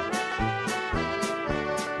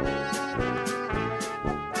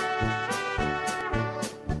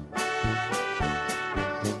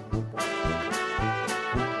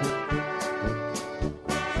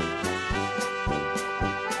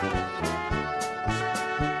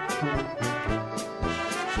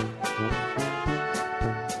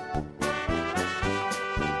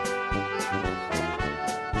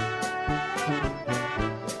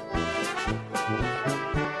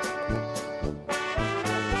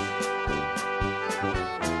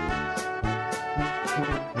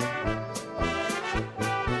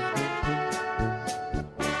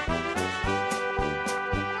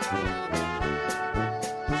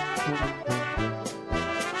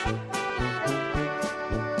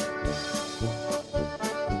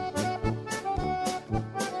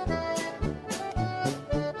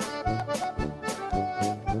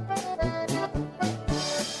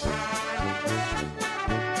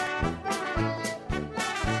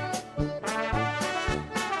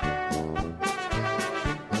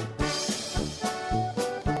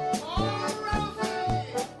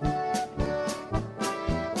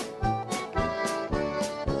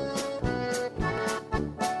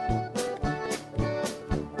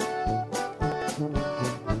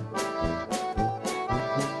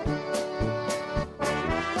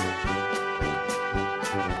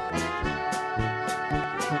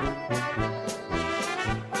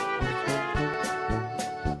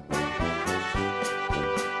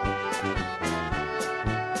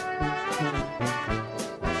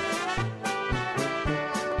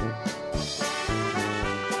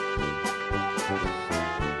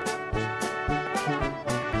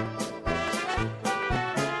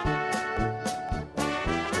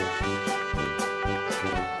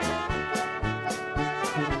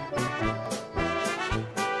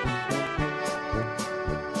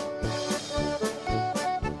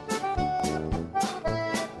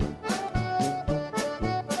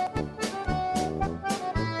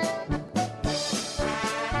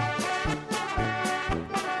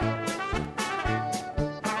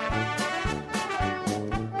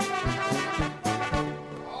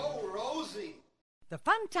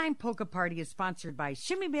 Funtime Polka Party is sponsored by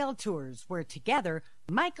Shimmy Bale Tours, where together,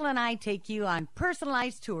 Michael and I take you on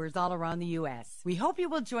personalized tours all around the U.S. We hope you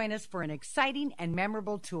will join us for an exciting and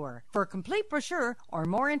memorable tour. For a complete brochure or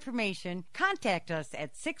more information, contact us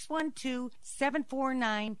at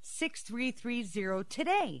 612-749-6330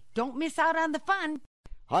 today. Don't miss out on the fun.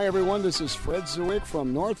 Hi, everyone. This is Fred Zwick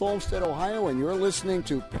from North Olmsted, Ohio, and you're listening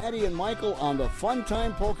to Patty and Michael on the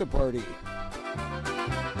Funtime Polka Party.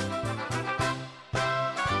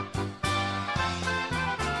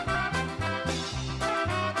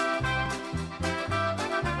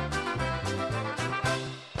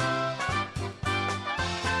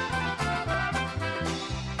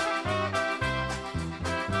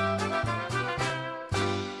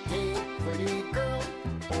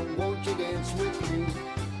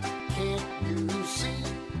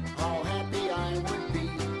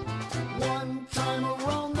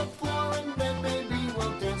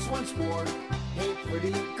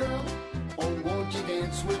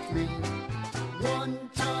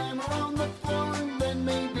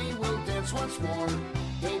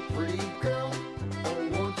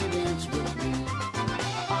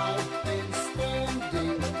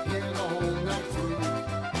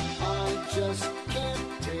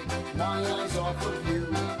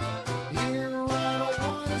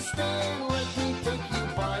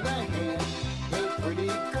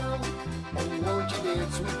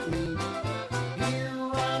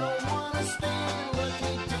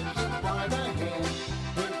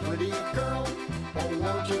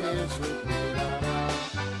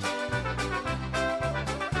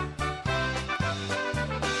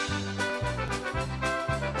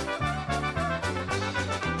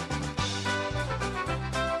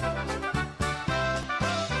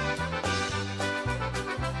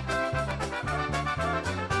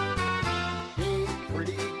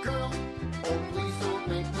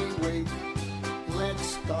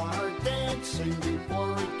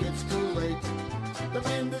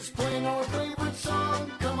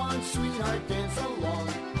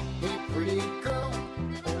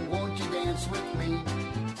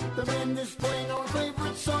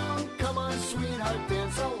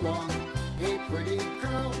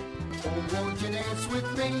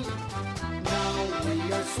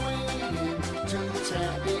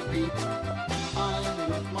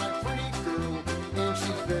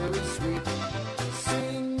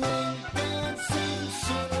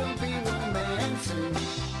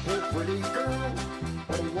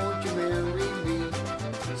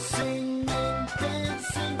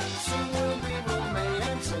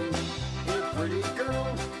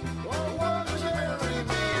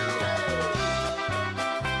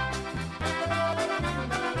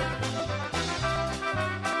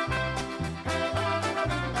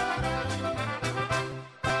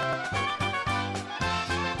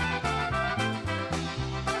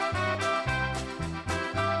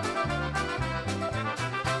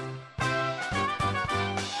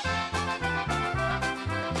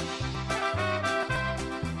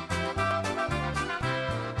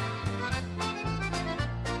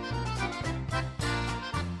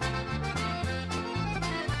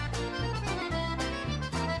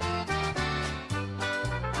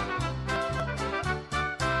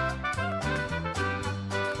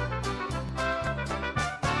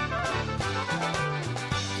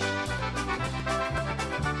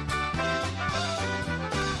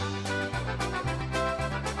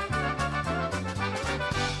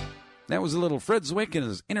 That was a little Fred Zwick and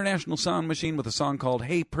his International Sound Machine with a song called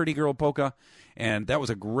Hey Pretty Girl Polka, and that was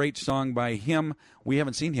a great song by him. We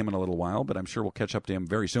haven't seen him in a little while, but I'm sure we'll catch up to him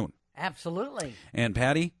very soon. Absolutely. And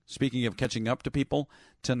Patty, speaking of catching up to people,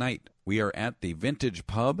 tonight we are at the Vintage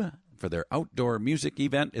Pub for their outdoor music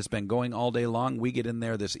event. It's been going all day long. We get in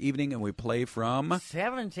there this evening and we play from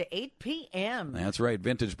 7 to 8 p.m. That's right,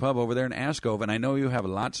 Vintage Pub over there in Ashcove, and I know you have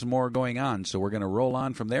lots more going on, so we're going to roll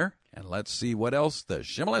on from there, and let's see what else the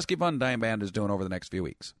Shimoleski Fun Time Band is doing over the next few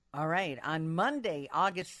weeks. All right, on Monday,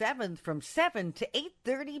 August 7th, from 7 to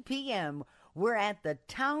 8:30 p.m., we're at the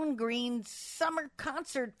Town Green Summer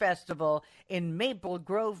Concert Festival in Maple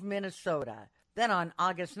Grove, Minnesota. Then on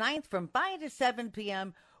August 9th, from 5 to 7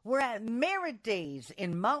 p.m., we're at Merit Days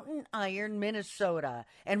in Mountain Iron, Minnesota,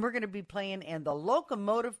 and we're going to be playing in the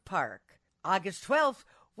Locomotive Park. August 12th,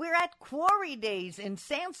 we're at Quarry Days in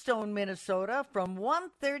Sandstone, Minnesota from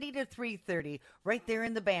 1:30 to 3:30, right there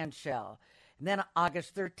in the band shell. And then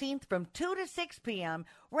August 13th, from 2 to 6 p.m.,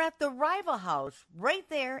 we're at the Rival House right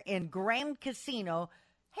there in Grand Casino,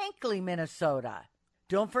 Hinckley, Minnesota.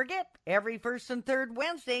 Don't forget, every first and third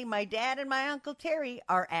Wednesday, my dad and my Uncle Terry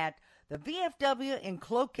are at the VFW in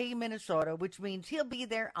Cloquet, Minnesota, which means he'll be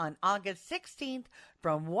there on August 16th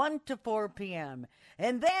from 1 to 4 p.m.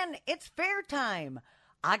 And then it's fair time.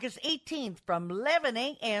 August 18th from 11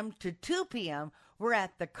 a.m. to 2 p.m., we're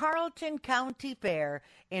at the Carleton County Fair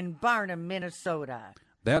in Barnum, Minnesota.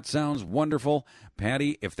 That sounds wonderful.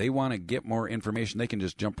 Patty, if they want to get more information, they can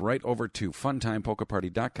just jump right over to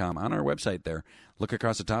funtimepolkaparty.com on our website there. Look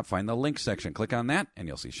across the top, find the link section. Click on that, and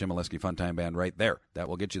you'll see Shimoleski Funtime Band right there. That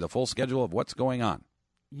will get you the full schedule of what's going on.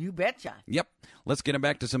 You betcha. Yep. Let's get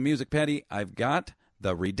back to some music, Patty. I've got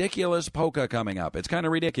the Ridiculous Polka coming up. It's kind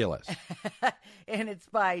of ridiculous. And it's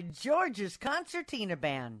by George's Concertina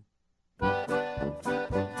Band.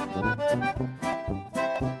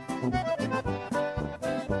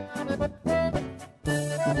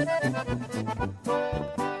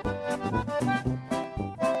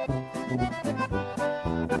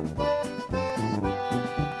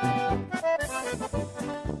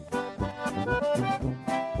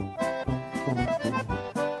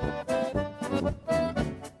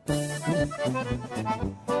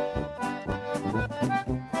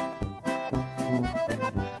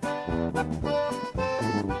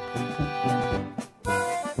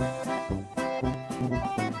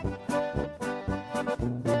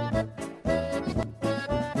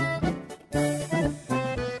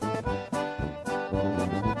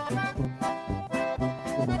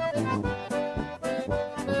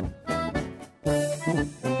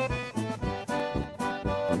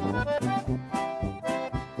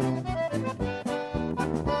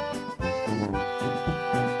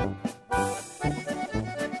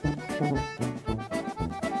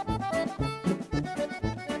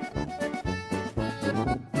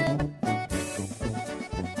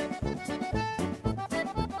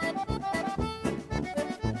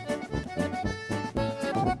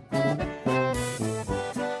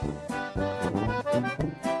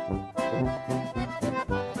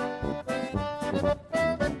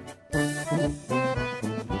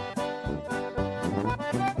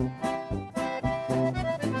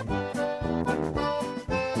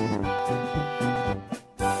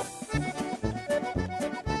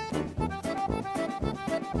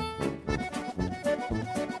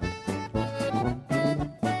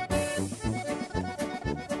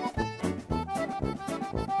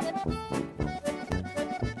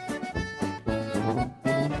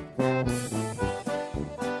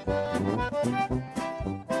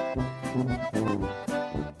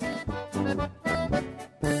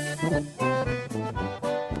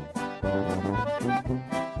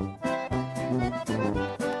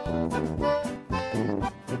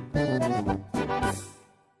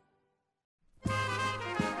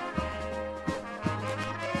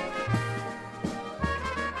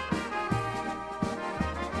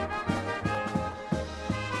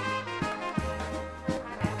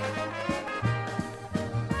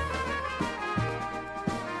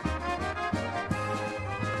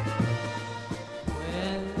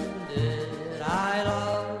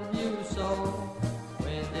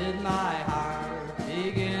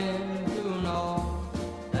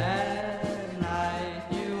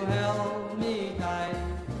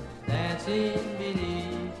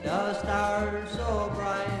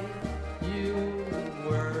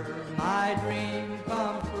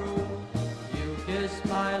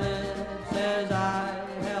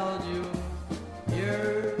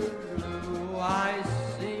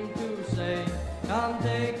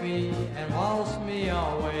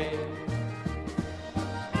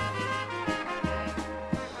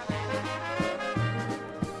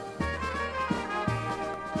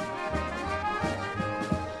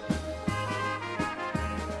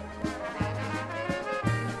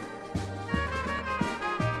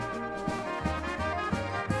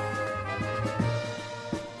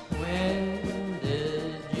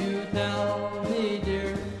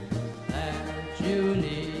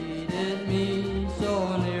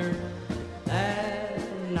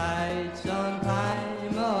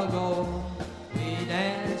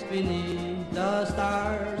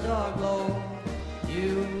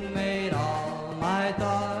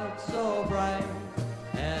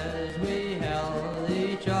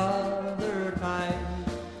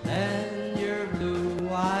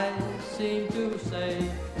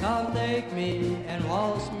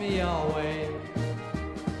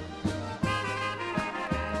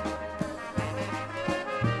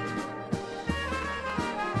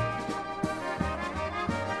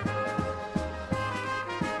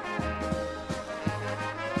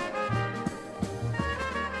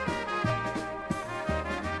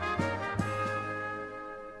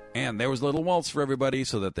 And there was a little waltz for everybody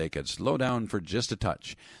so that they could slow down for just a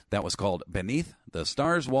touch. That was called Beneath the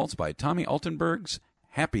Stars Waltz by Tommy Altenberg's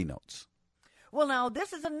happy notes. Well, now,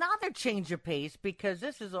 this is another change of pace because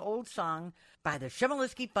this is an old song by the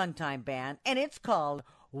Chmielewski Funtime Band, and it's called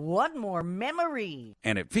One More Memory.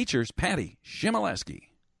 And it features Patty Chmielewski.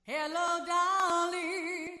 Hello,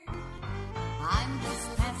 darling. I'm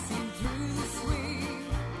just passing through this way.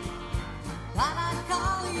 Thought I'd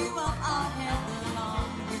call you up. I'll have the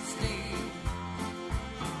longest day.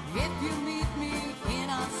 If you meet me in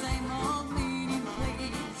our same old meeting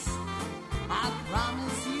place, I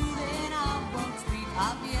promise you that I won't speak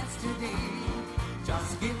of yesterday.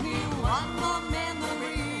 Just give me one more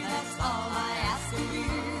memory. That's all I ask of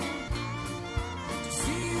you. To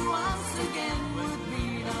see you once again would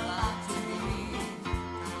mean a lot to me.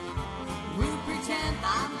 We'll pretend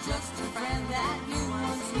I'm just a friend that you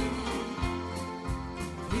once knew.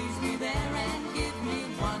 Please be there and give me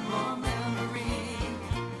one more memory.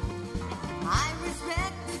 I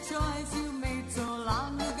respect the choice you made so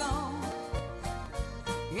long ago.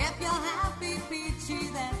 If you're happy, Peachy,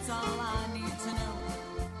 that's all I need to know.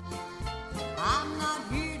 I'm not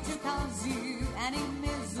here to cause you any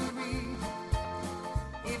misery.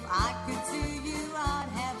 If I could see you, I'd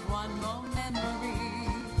have one more memory.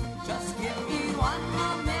 Just give me one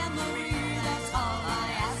more memory, that's all I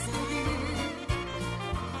ask of you.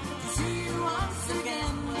 To see you once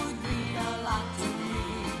again would mean a lot to me.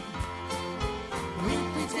 We'll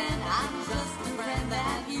pretend I'm just a friend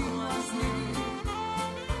that you once knew.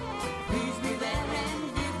 Please be there and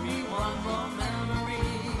give me one more memory.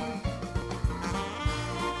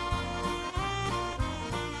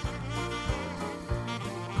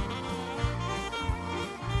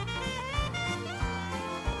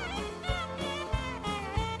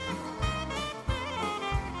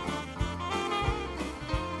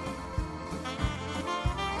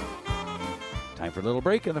 Time for a little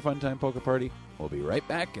break in the Funtime Polka Party. We'll be right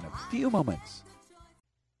back in a few moments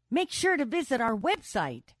Make sure to visit our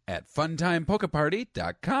website at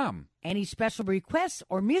funtimepolkaparty.com. Any special requests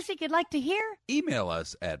or music you'd like to hear? Email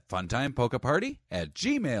us at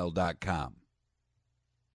funtimepolkaparty@gmail.com.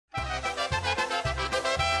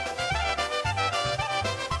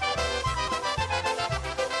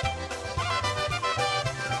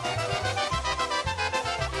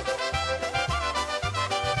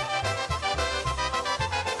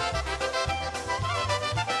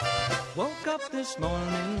 Woke up this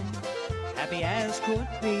morning, happy as could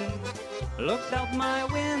be. Looked out my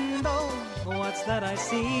window, what's that I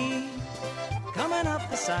see? Coming up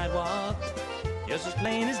the sidewalk, just as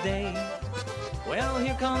plain as day. Well,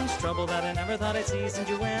 here comes trouble that I never thought I'd see since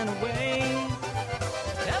you went away.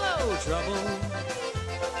 Hello, trouble,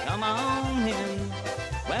 come on in.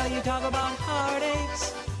 Well, you talk about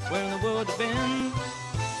heartaches, where in the world you been?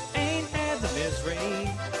 Ain't had the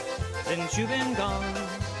misery since you've been gone.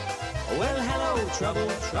 Well, hello,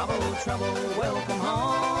 trouble, trouble, trouble, welcome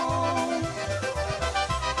home.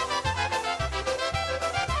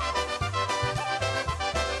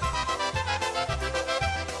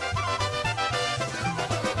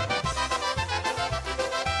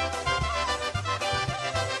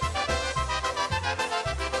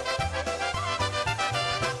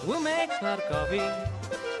 We'll make a pot of coffee,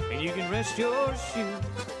 and you can rest your shoes,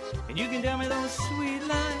 and you can tell me those sweet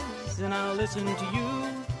lies, and I'll listen to you.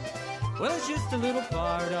 Well, it's just a little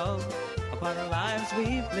part of lives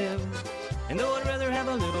we've lived. And though I'd rather have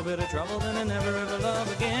a little bit of trouble than I never ever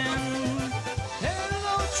love again.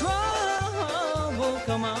 Hello, trouble,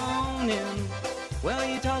 come on in. Well,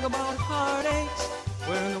 you talk about heartaches,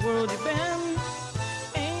 where in the world you been?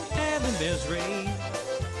 Ain't had the misery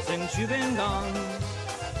since you've been gone.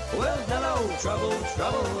 Well, hello, trouble,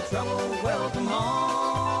 trouble, trouble, welcome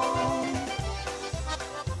home.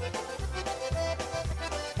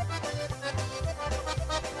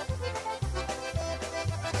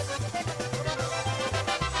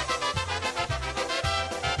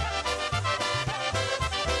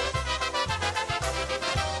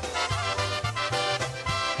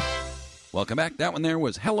 Welcome back. That one there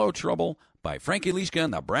was Hello Trouble by Frankie Lishka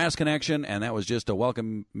and the Brass Connection, and that was just to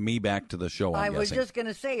welcome me back to the show, I'm I was guessing. just going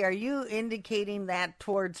to say, are you indicating that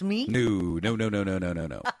towards me? No.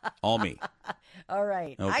 All me. All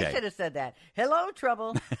right. Okay. I should have said that. Hello,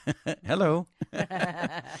 trouble. Hello.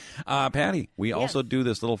 Patty, we also do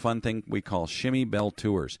this little fun thing we call Shimmy Bell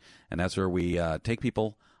Tours, and that's where we take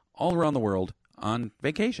people all around the world on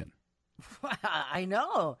vacation. I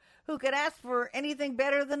know. Who could ask for anything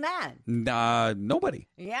better than that? Nobody.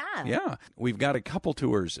 Yeah. Yeah. We've got a couple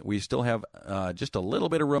tours. We still have just a little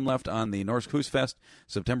bit of room left on the Norsk Husfest,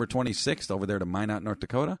 September 26th, over there to Minot, North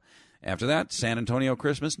Dakota. After that, San Antonio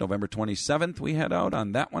Christmas, November 27th, we head out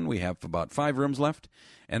on that one. We have about 5 rooms left.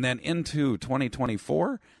 And then into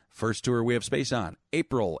 2024, first tour we have space on.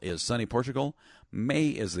 April is sunny Portugal. May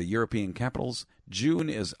is the European capitals. June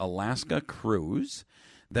is Alaska cruise.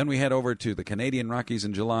 Then we head over to the Canadian Rockies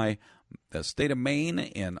in July, the state of Maine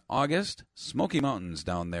in August, Smoky Mountains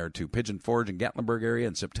down there to Pigeon Forge and Gatlinburg area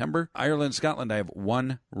in September. Ireland, Scotland, I have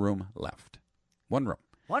 1 room left. 1 room.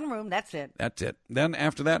 1 room, that's it. That's it. Then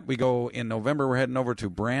after that, we go in November, we're heading over to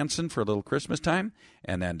Branson for a little Christmas time.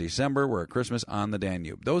 And then December, we're at Christmas on the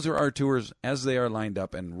Danube. Those are our tours as they are lined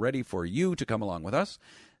up and ready for you to come along with us.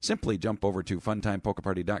 Simply jump over to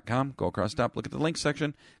funtimepolkaparty.com, go across the top, look at the link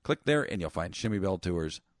section, click there, and you'll find Shimmy Bell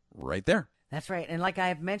Tours right there. That's right. And like I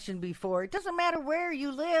have mentioned before, it doesn't matter where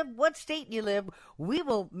you live, what state you live, we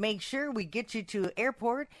will make sure we get you to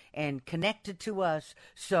airport and connected to us.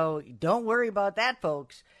 So don't worry about that,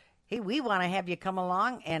 folks. Hey, we want to have you come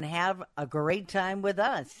along and have a great time with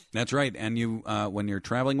us. That's right. And you, when you're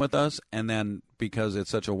traveling with us, and then because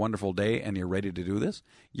it's such a wonderful day and you're ready to do this,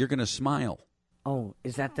 you're going to smile. Oh,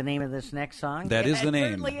 is that the name of this next song? That is the name. It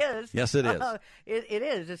certainly is. Yes, it is. It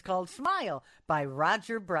is. It's called Smile by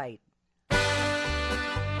Roger Bright.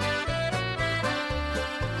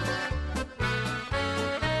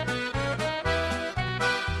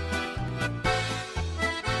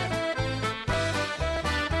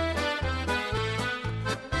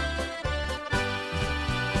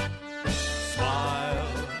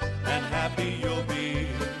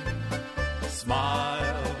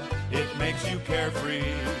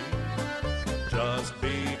 Carefree, just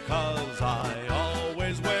because I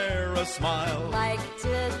always wear a smile. Like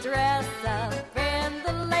to dress up in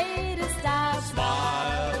the latest style.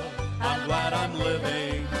 Smile, I'm glad I'm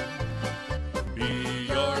living. Be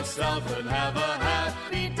yourself and have a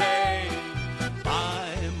happy day.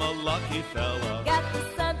 I'm a lucky fella. Got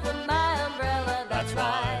the sun from my umbrella. That's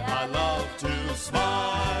why I love to smile.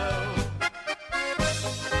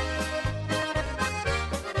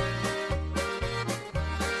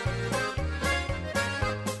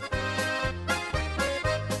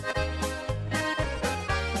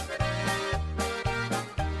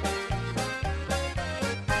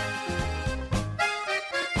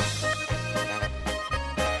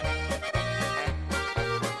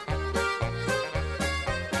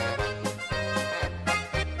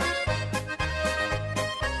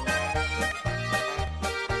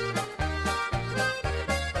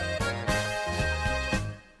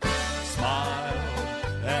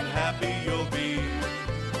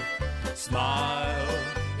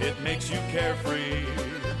 You carefree,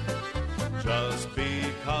 just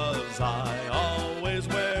because I always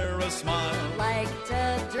wear a smile. Like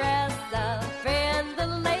to dress up in the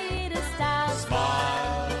latest style.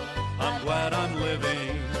 Smile, I'm glad I'm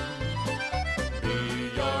living.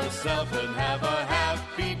 Be yourself and have a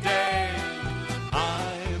happy day.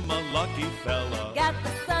 I'm a lucky fella. Got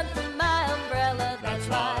the sun from my umbrella. That's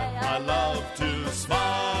why I love to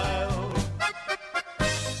smile.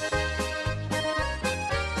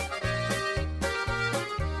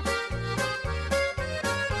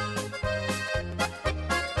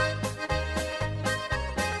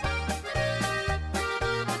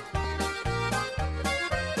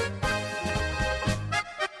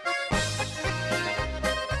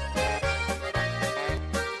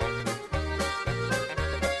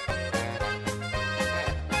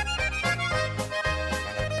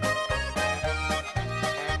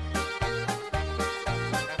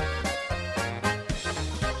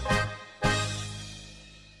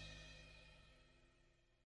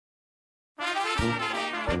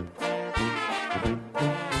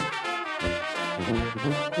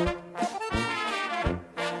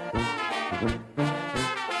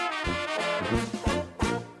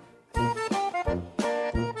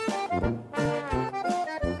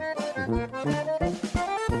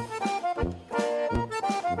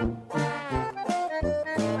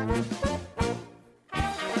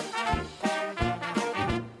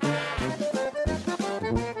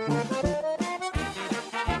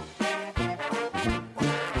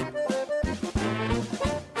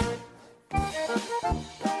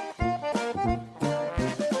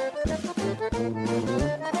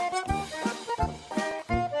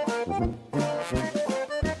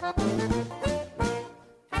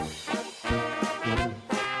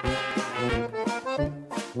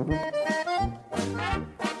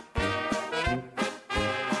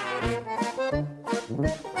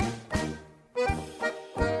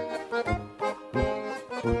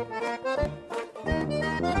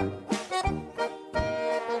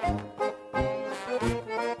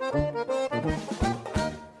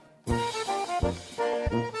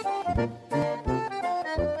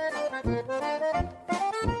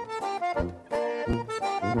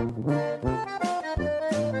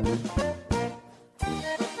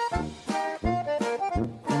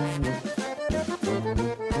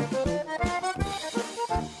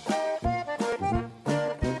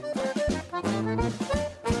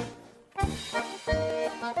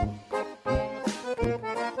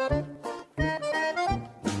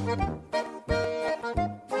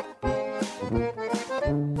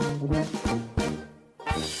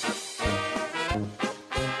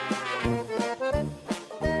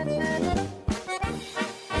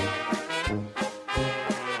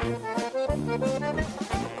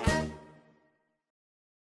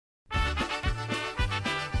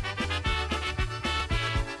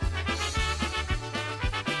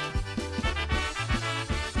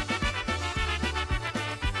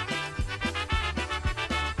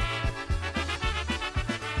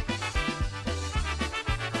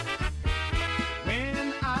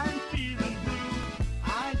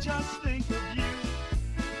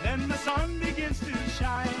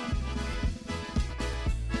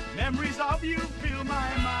 memories of you fill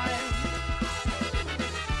my mind.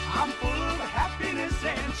 I'm full of happiness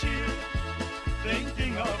and cheer,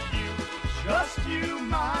 thinking of you, just you,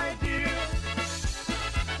 my dear.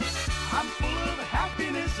 I'm full of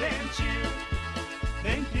happiness and cheer,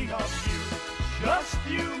 thinking of you, just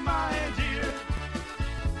you, my dear.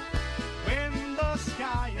 When the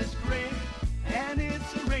sky is gray and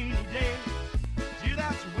it's a rainy day, dear,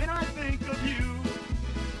 that's when I think of you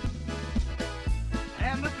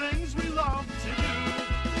and the things we love to do.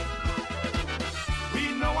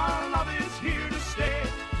 We know our love is here to stay.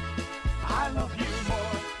 I love you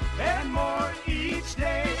more and more each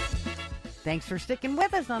day. Thanks for sticking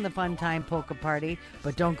with us on the Fun Time Polka Party,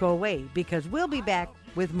 but don't go away because we'll be back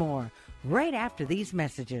with more right after these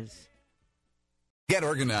messages. Get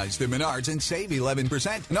organized at Menards and save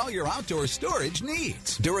 11% on all your outdoor storage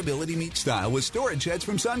needs. Durability meets style with storage sheds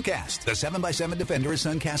from Suncast. The 7x7 Defender is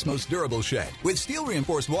Suncast's most durable shed with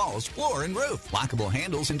steel-reinforced walls, floor, and roof, lockable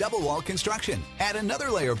handles, and double-wall construction. Add another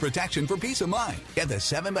layer of protection for peace of mind. Get the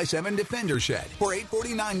 7x7 Defender shed for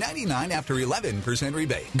 $849.99 after 11%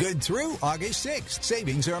 rebate. Good through August 6th.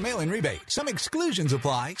 Savings are a mail-in rebate. Some exclusions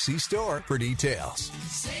apply. See store for details.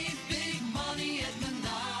 Save big money at Menards.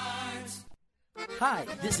 Hi,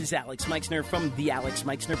 this is Alex Meixner from the Alex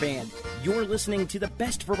Meixner Band. You're listening to the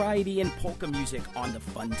best variety in polka music on the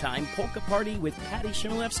Fun Time Polka Party with Patty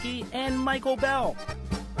Chmielewski and Michael Bell.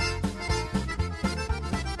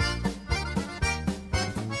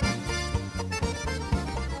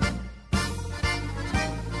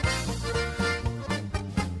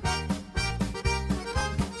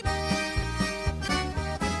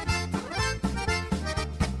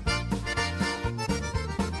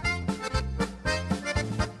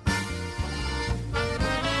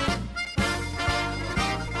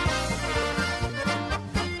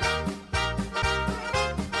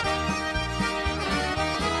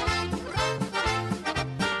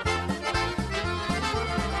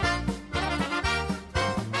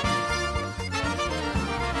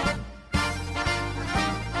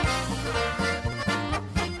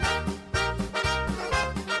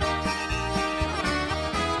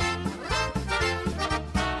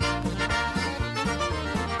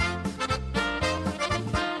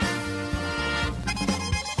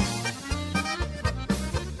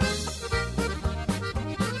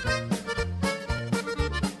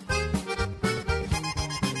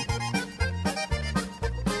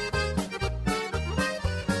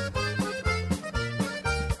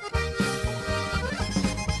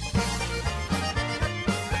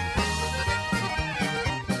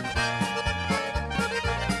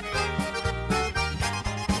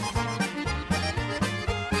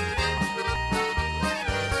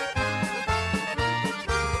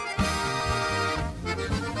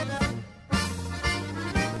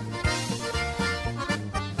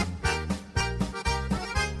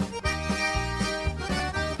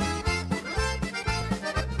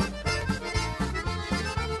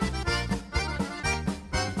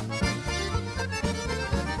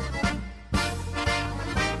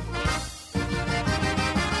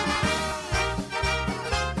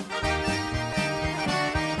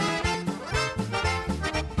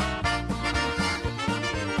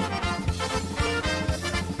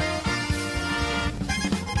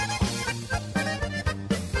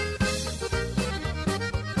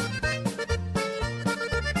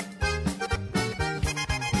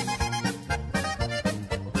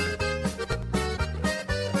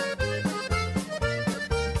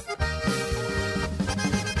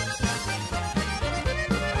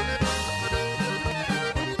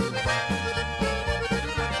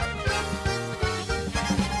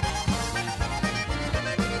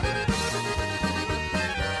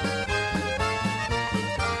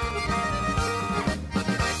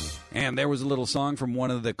 And there was a little song from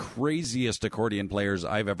one of the craziest accordion players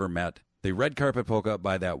I've ever met. The Red Carpet Polka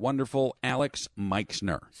by that wonderful Alex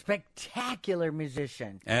Meixner. Spectacular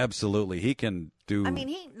musician. Absolutely. He can do... I mean,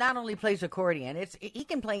 he not only plays accordion, he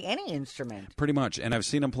can play any instrument. Pretty much. And I've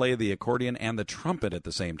seen him play the accordion and the trumpet at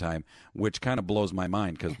the same time, which kind of blows my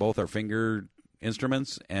mind because both are finger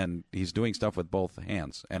instruments, and he's doing stuff with both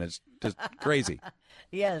hands, and it's just crazy.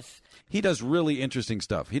 Yes. He does really interesting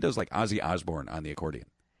stuff. He does like Ozzy Osbourne on the accordion.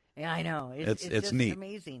 Yeah, I know. It's just neat.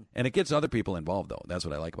 Amazing. And it gets other people involved, though. That's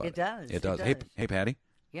what I like about it. It does. Hey, Patty.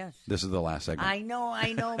 Yes. This is the last segment. I know,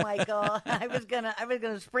 Michael. I was gonna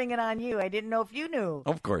spring it on you. I didn't know if you knew.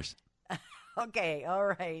 Of course. Okay, all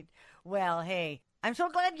right. Well, hey, I'm so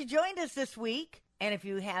glad you joined us this week. And if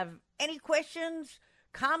you have any questions,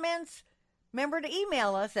 comments, remember to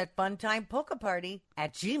email us at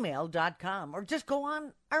funtimepolkaparty@gmail.com or just go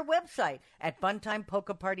on our website at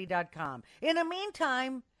funtimepolkaparty.com. In the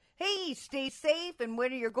meantime, hey, stay safe, and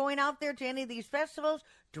whether you're going out there to any of these festivals,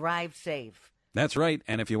 drive safe. That's right.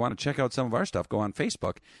 And if you want to check out some of our stuff, go on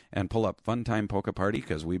Facebook and pull up Fun Time Polka Party,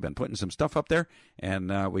 because we've been putting some stuff up there,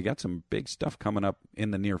 and we got some big stuff coming up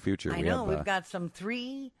in the near future. We've got some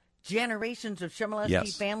 3 generations of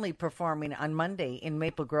Shimoleski family performing on Monday in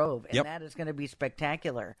Maple Grove, and that is going to be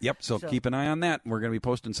spectacular. Yep, so keep an eye on that. We're going to be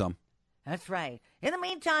posting some. That's right. In the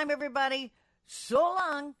meantime, everybody, so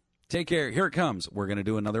long. Take care. Here it comes. We're going to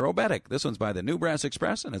do another Obedic. This one's by the New Brass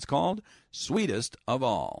Express, and it's called Sweetest of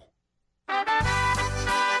All. Out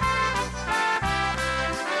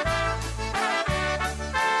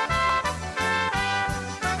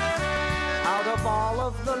of all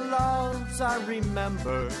of the loves I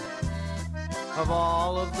remember, of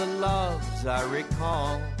all of the loves I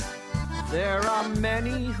recall, there are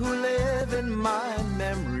many who live in my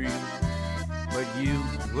memory, but you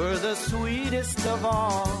were the sweetest of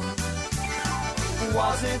all.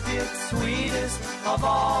 Wasn't it sweetest of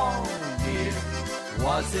all, dear?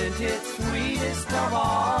 Wasn't it sweetest of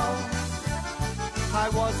all? I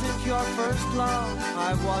wasn't your first love,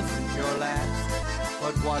 I wasn't your last,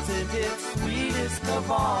 but wasn't it sweetest of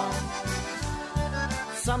all?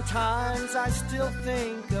 Sometimes I still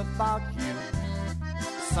think about you,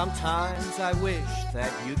 sometimes I wish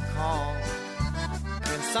that you'd call,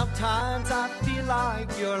 and sometimes I feel like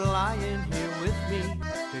you're lying here with me,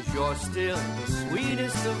 'cause you're still the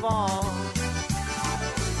sweetest of all.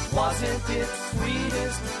 Wasn't it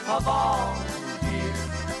sweetest of all, dear?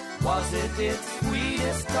 Wasn't it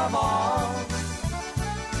sweetest of all?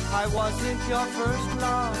 I wasn't your first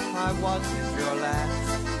love, I wasn't your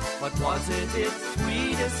last, but wasn't it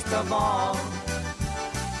sweetest of all?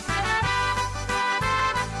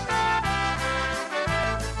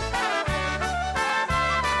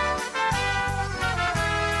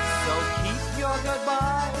 So keep your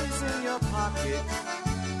goodbyes in your pocket,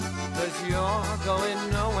 'cause you're going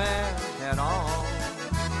nowhere at all.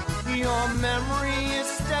 Your memory is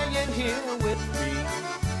staying here with me,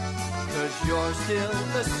 'cause you're still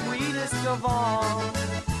the sweetest of all.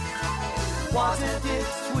 Wasn't it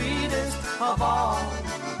sweetest of all,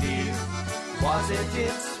 dear? Wasn't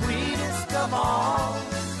it sweetest of all?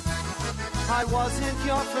 I wasn't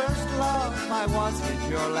your first love, I wasn't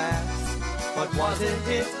your last, but wasn't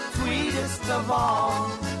it sweetest of all?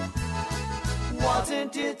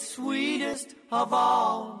 Wasn't it sweetest of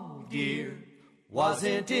all, dear?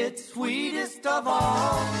 Wasn't it sweetest of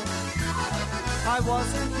all? I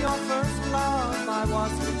wasn't your first love, I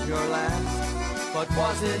wasn't your last, but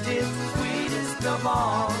wasn't it sweetest of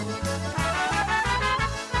all?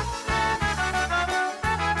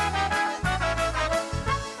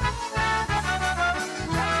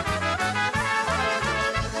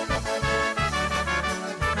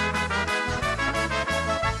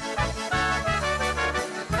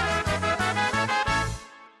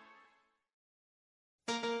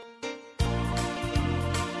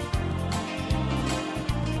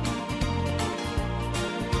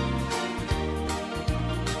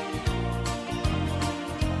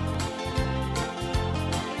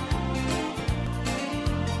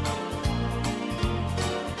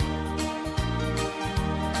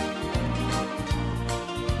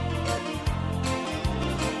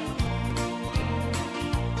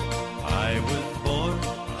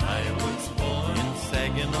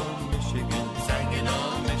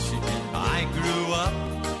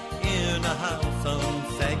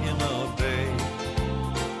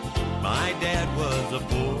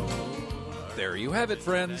 There you have it,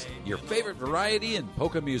 friends. Your favorite variety in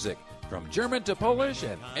polka music, from German to Polish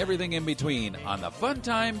and everything in between, on the Fun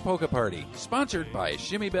Time Polka Party, sponsored by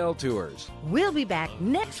Shimmy Bell Tours. We'll be back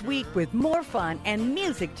next week with more fun and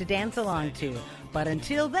music to dance along to. But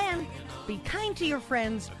until then, be kind to your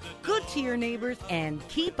friends, good to your neighbors, and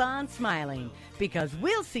keep on smiling, because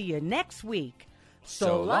we'll see you next week.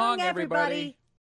 So long, everybody.